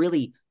you have to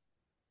really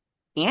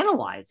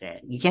analyze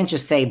it. You can't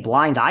just say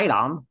blind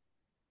item.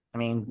 I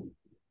mean,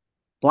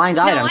 blind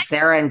item.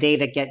 Sarah and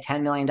David get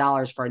 $10 million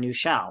for a new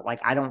show.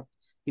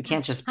 You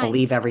can't just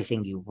believe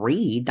everything you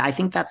read. I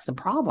think that's the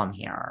problem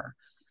here.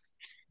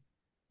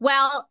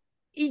 Well,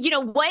 you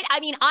know what? I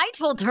mean, I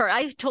told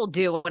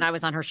Du when I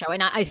was on her show,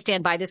 and I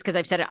stand by this because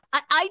I've said it.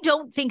 I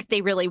don't think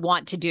they really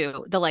want to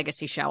do the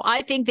Legacy show.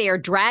 I think they are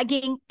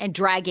dragging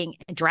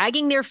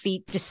their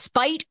feet,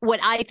 despite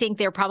what I think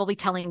they're probably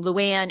telling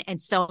Luann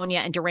and Sonia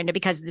and Dorinda,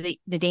 because the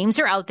names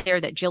are out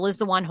there that Jill is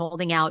the one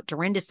holding out.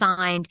 Dorinda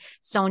signed.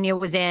 Sonia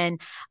was in.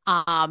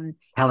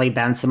 Kelly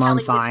Ben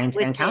Simone signed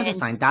and Countess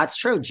signed. That's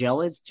true.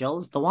 Jill is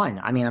the one.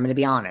 I mean, I'm going to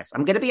be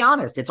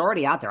honest. It's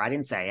already out there. I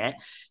didn't say it.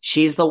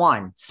 She's the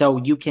one. So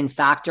you can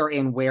factor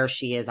in where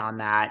she is on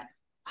that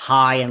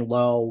high and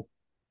low.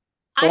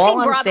 All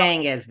I'm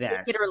saying is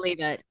this. Take it or leave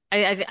it.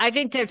 I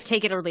think they're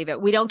take it or leave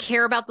it. We don't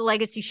care about the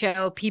Legacy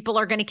show. People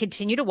are going to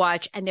continue to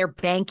watch, and they're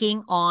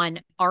banking on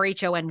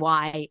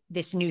RHONY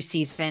this new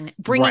season,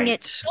 bringing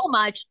it so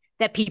much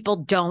that people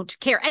don't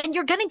care. And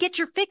you're going to get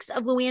your fix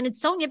of Luann and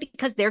Sonia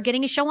because they're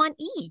getting a show on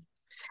E!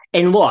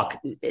 And look,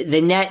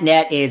 the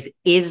net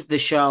is the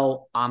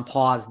show on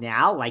pause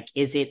now?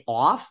 Is it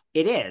off?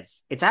 It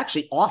is. It's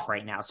actually off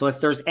right now. So if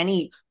there's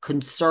any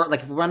concern,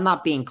 if I'm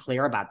not being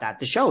clear about that,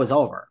 the show is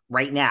over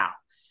right now.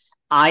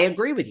 I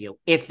agree with you.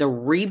 If the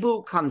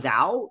reboot comes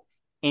out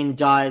and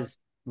does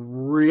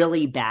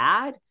really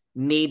bad,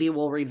 maybe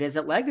we'll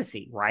revisit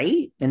Legacy,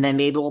 right? And then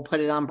maybe we'll put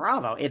it on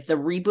Bravo. If the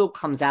reboot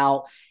comes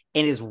out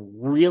and is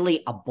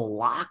really a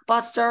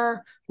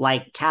blockbuster,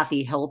 like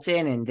Kathy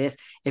Hilton and this,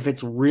 if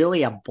it's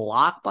really a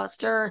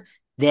blockbuster,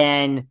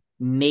 then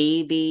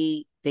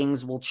maybe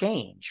things will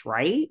change,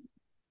 right?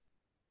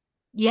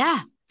 Yeah,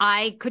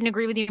 I couldn't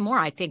agree with you more.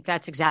 I think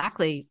that's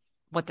exactly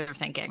what they're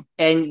thinking.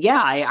 And yeah,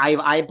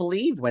 I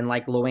believe when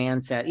like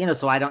Luann said,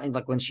 so I don't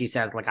like when she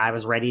says like I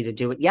was ready to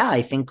do it. Yeah,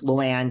 I think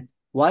Luann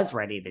was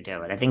ready to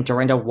do it. I think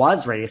Dorinda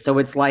was ready. So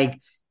it's like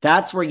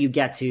that's where you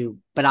get to.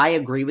 But I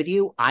agree with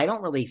you. I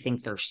don't really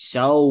think they're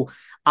so.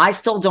 I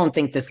still don't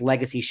think this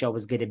legacy show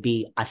is going to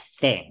be a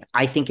thing.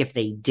 I think if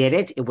they did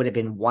it, it would have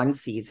been one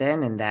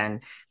season and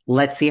then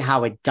let's see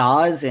how it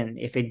does. And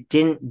if it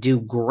didn't do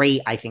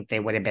great, I think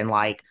they would have been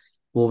like,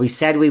 well, we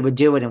said we would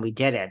do it and we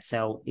did it.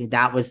 So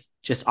that was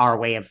just our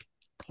way of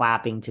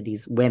clapping to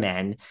these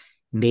women.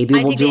 Maybe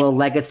we'll do a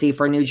legacy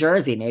for New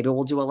Jersey. Maybe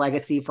we'll do a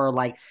legacy for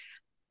like,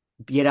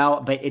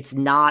 but it's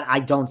not, I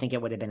don't think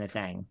it would have been a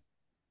thing.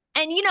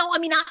 And,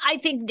 I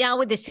think now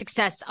with the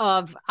success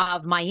of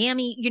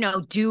Miami,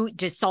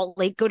 does Salt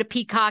Lake go to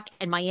Peacock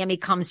and Miami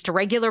comes to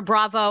regular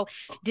Bravo?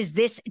 Do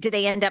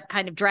they end up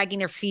kind of dragging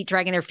their feet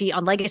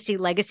on Legacy?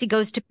 Legacy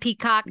goes to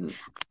Peacock.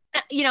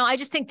 I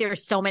just think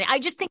there's so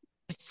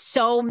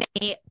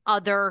many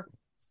other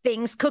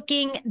things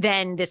cooking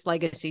than this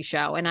legacy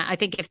show. And I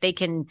think if they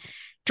can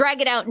drag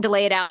it out and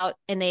delay it out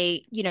and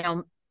they,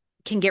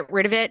 can get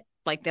rid of it,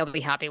 like they'll be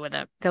happy with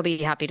it. They'll be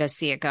happy to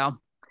see it go.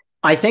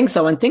 I think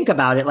so. And think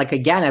about it. Like,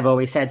 again, I've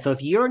always said, so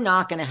if you're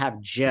not going to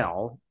have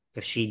Jill,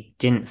 if she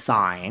didn't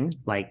sign,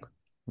 like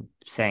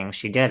saying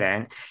she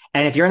didn't,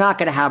 and if you're not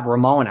going to have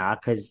Ramona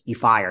because you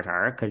fired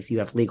her because you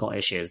have legal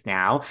issues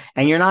now,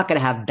 and you're not going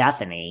to have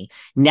Bethany,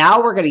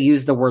 now we're going to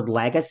use the word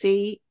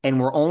legacy, and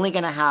we're only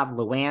going to have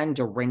Luann,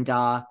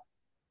 Dorinda,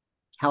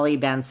 Kelly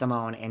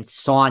Ben-Simone, and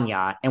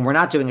Sonia, and we're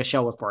not doing a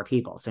show with 4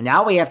 people. So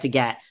now we have to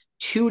get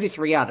 2 to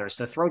 3 others.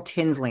 So throw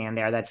Tinsley in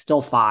there. That's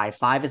still 5.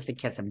 5 is the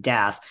kiss of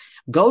death.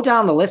 Go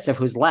down the list of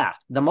who's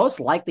left. The most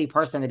likely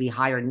person to be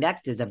hired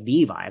next is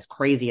Aviva, as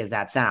crazy as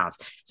that sounds.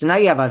 So now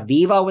you have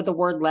Aviva with the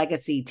word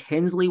legacy,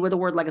 Tinsley with the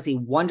word legacy,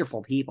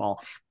 wonderful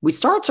people.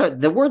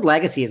 The word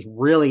legacy is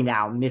really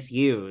now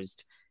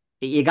misused.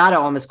 You got to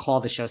almost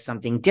call the show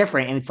something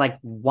different. And it's like,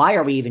 why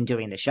are we even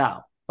doing the show?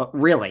 But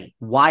really,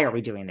 why are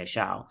we doing the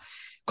show?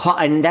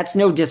 And that's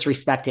no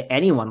disrespect to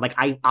anyone. Like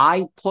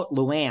I put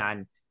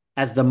Luann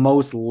as the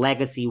most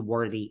legacy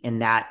worthy in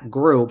that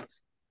group,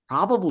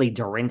 probably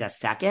Dorinda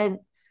second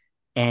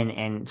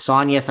and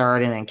Sonia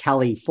third, and then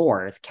Kelly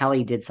fourth.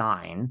 Kelly did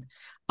sign.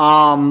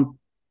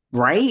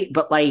 Right.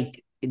 But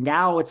like,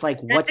 now it's like,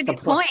 what's the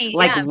point?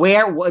 Like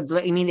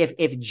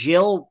if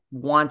Jill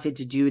wanted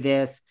to do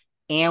this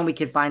and we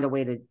could find a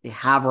way to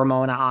have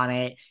Ramona on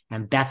it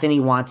and Bethany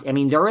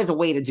there is a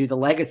way to do the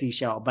legacy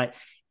show, but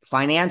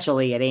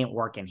financially it ain't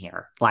working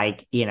here.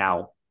 Like, it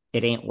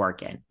ain't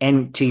working.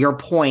 And to your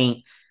point,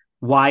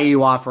 why are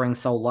you offering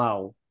so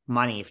low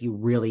money if you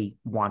really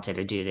wanted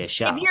to do this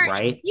show,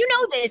 right?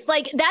 This,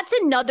 like that's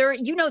another,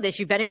 this,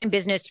 you've been in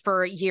business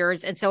for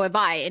years. And so have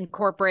I in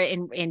corporate,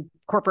 in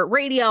corporate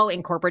radio,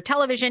 in corporate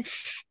television,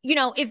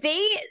 if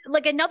they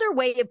like another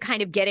way of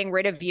kind of getting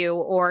rid of you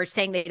or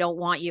saying they don't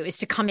want you is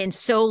to come in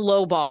so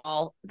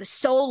low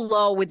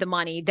with the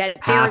money that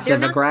they're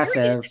not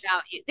aggressive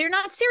about you. They're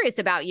not serious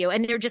about you.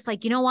 And they're just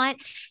like, you know what?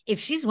 If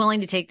she's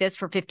willing to take this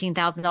for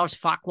 $15,000,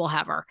 fuck, we'll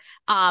have her.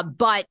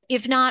 But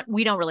if not,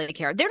 we don't really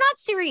care. They're not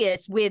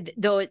serious with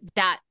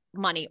that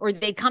money, or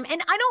they come.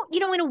 And I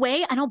don't, in a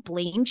way, I don't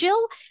blame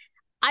Jill.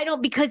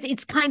 Because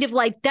it's kind of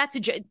like,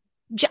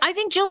 I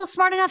think Jill's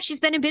smart enough. She's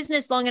been in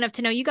business long enough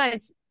to know, you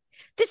guys,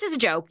 this is a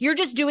joke. You're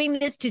just doing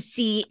this to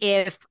see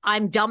if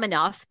I'm dumb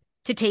enough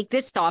to take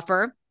this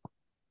offer.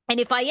 And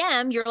if I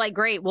am, you're like,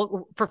 great.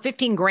 Well, for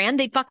 $15,000,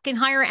 they'd fucking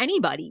hire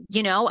anybody.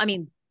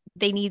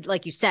 They need,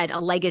 like you said, a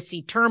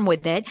legacy term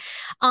with it.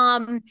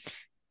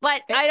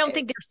 But I don't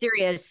think they're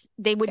serious.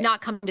 They would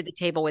not come to the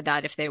table with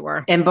that if they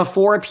were. And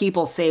before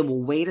people say,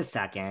 well, wait a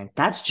second,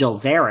 that's Jill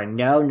Zarin.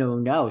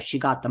 No. She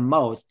got the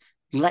most.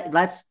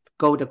 Let's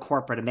go to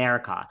corporate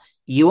America.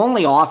 You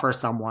only offer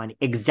someone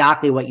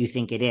exactly what you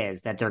think it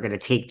is that they're going to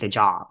take the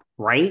job,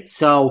 right?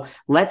 So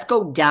let's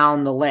go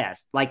down the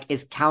list. Like,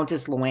 is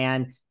Countess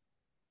Luann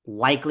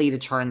likely to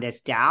turn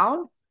this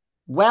down?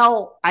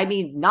 Well,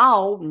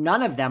 no,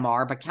 none of them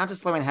are, but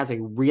Countess Luann has a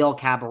real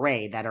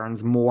cabaret that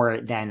earns more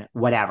than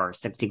whatever,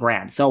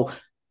 $60,000. So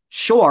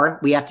sure,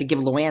 we have to give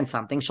Luann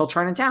something. She'll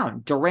turn it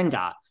down.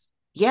 Dorinda.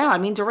 Yeah,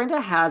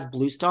 Dorinda has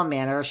Bluestone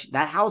Manor.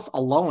 That house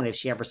alone, if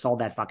she ever sold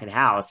that fucking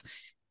house,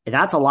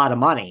 that's a lot of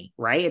money,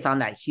 right? It's on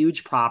that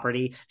huge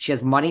property. She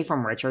has money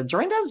from Richard.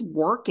 Dorinda's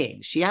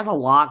working. She has a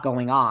lot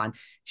going on.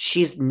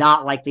 She's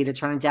not likely to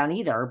turn it down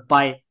either,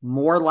 but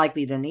more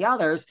likely than the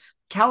others.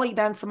 Kelly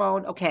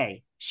Ben-Simone,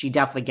 okay, she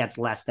definitely gets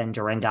less than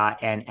Dorinda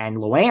and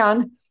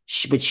Luann,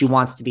 but she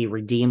wants to be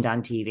redeemed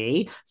on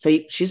TV. So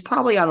she's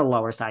probably on the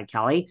lower side,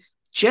 Kelly.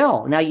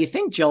 Jill. Now, you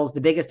think Jill's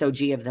the biggest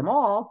OG of them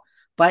all,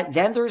 but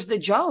then there's the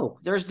joke.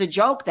 There's the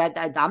joke that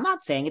I'm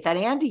not saying it, that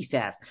Andy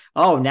says.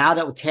 Oh, now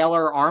that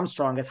Taylor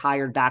Armstrong is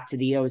hired back to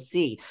the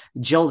OC,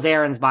 Jill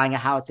Zarin's buying a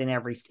house in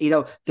every,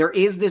 there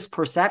is this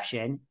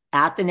perception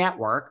at the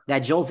network that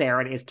Jill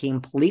Zarin is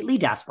completely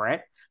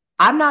desperate.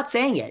 I'm not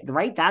saying it,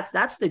 right?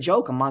 That's the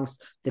joke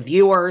amongst the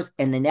viewers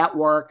and the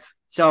network.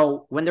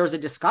 So when there's a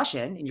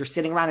discussion and you're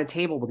sitting around a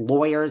table with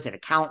lawyers and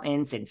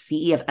accountants and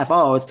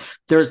CEFOs,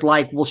 there's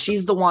like, well,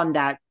 she's the one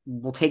that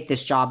will take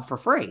this job for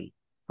free,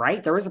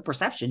 right? There is a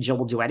perception Jill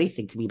will do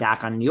anything to be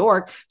back on New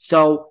York.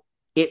 So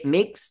it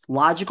makes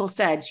logical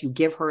sense. You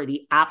give her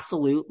the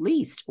absolute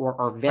least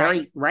or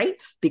very, right?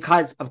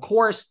 Because of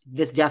course,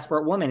 this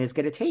desperate woman is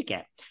going to take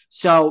it.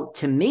 So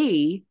to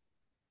me,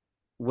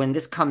 when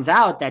this comes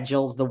out that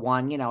Jill's the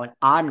one, and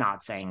I'm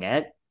not saying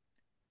it,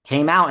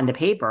 came out in the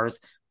papers,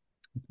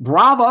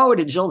 bravo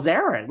to Jill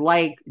Zarin.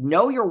 Like,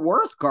 know your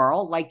worth,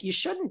 girl. Like, you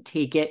shouldn't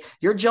take it.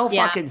 You're Jill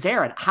fucking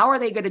Zarin. How are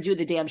they going to do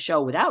the damn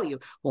show without you?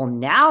 Well,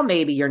 now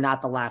maybe you're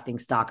not the laughing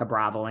stock of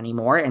Bravo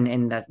anymore,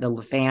 and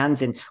the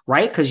fans, and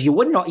right, because you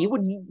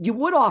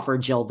would offer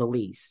Jill the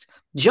least.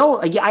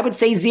 Jill, I would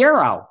say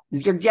 $0.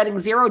 You're getting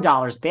 $0,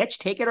 bitch.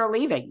 Take it or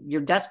leave it.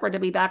 You're desperate to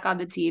be back on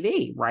the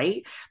TV,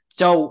 right?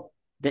 So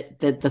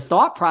the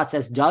thought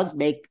process does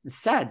make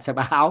sense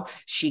about how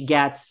she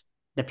gets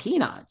the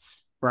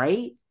peanuts,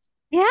 right?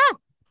 Yeah,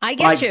 I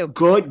get you.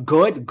 Good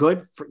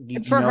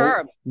for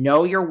her.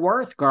 Know your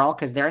worth, girl,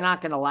 because they're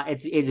not going to lie.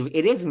 It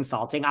is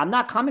insulting. I'm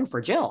not coming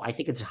for Jill. I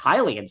think it's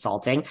highly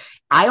insulting.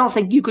 I don't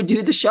think you could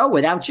do the show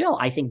without Jill.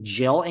 I think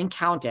Jill and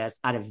Countess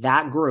out of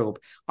that group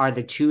are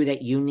the two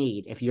that you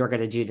need if you're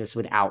going to do this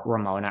without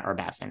Ramona or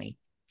Bethany.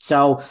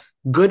 So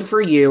good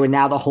for you. And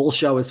now the whole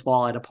show is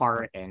falling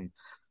apart. And,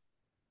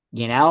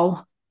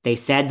 they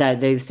said that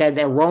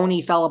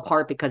Roni fell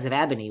apart because of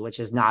Ebony, which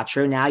is not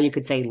true. Now you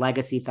could say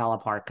Legacy fell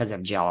apart because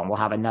of Jill, and we'll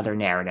have another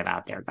narrative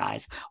out there,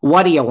 guys.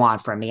 What do you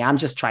want from me? I'm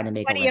just trying to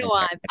make a living. What do you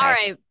want? All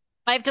right.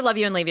 I have to love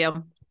you and leave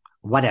you.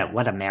 What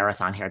a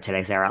marathon here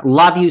today, Sarah.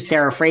 Love you,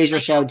 Sarah Fraser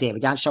Show,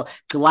 David Young Show.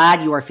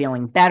 Glad you are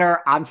feeling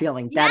better. I'm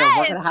feeling better. Yes!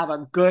 We're going to have a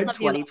good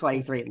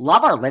 2023.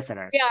 Love our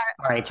listeners.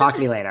 All right. Talk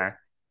to me later.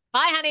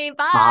 Bye, honey.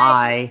 Bye.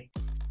 Bye.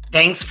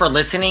 Thanks for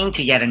listening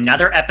to yet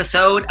another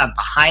episode of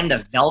Behind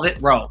the Velvet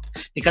Rope.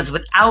 Because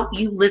without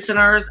you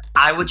listeners,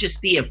 I would just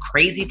be a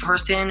crazy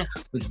person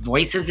with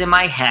voices in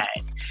my head.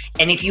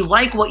 And if you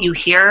like what you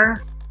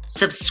hear,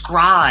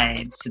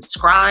 subscribe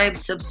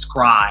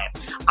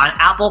on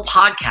Apple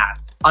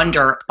Podcasts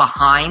under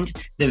Behind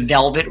the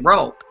Velvet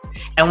Rope.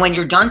 And when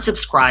you're done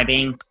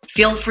subscribing,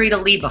 feel free to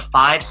leave a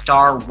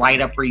 5-star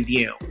write-up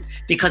review,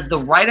 because the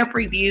write-up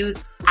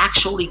reviews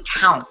actually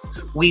count.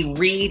 We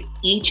read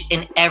each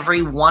and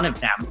every one of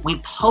them. We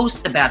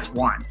post the best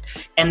ones,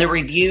 and the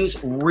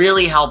reviews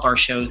really help our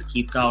shows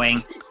keep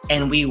going.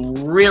 And we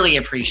really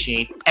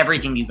appreciate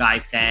everything you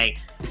guys say,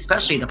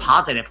 especially the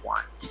positive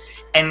ones.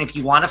 And if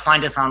you want to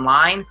find us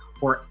online,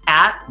 we're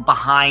at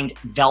Behind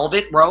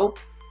Velvet Rope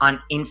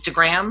on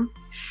Instagram.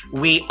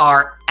 We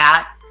are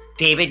at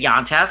David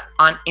Yontef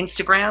on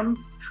Instagram.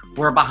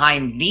 We're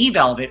Behind the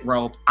Velvet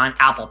Rope on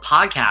Apple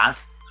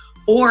Podcasts.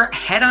 Or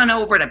head on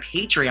over to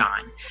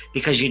Patreon,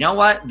 because you know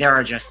what? There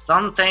are just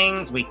some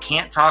things we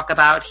can't talk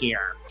about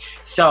here.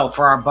 So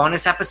for our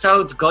bonus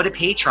episodes, go to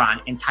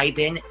Patreon and type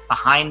in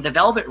Behind the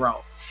Velvet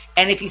Rope.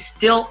 And if you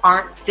still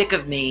aren't sick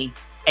of me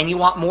and you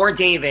want more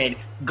David,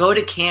 go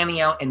to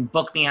Cameo and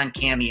book me on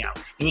Cameo.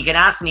 And you can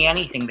ask me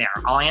anything there.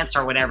 I'll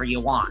answer whatever you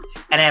want.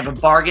 And I have a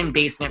bargain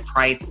basement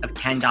price of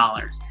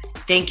 $10.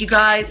 Thank you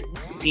guys.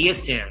 See you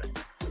soon.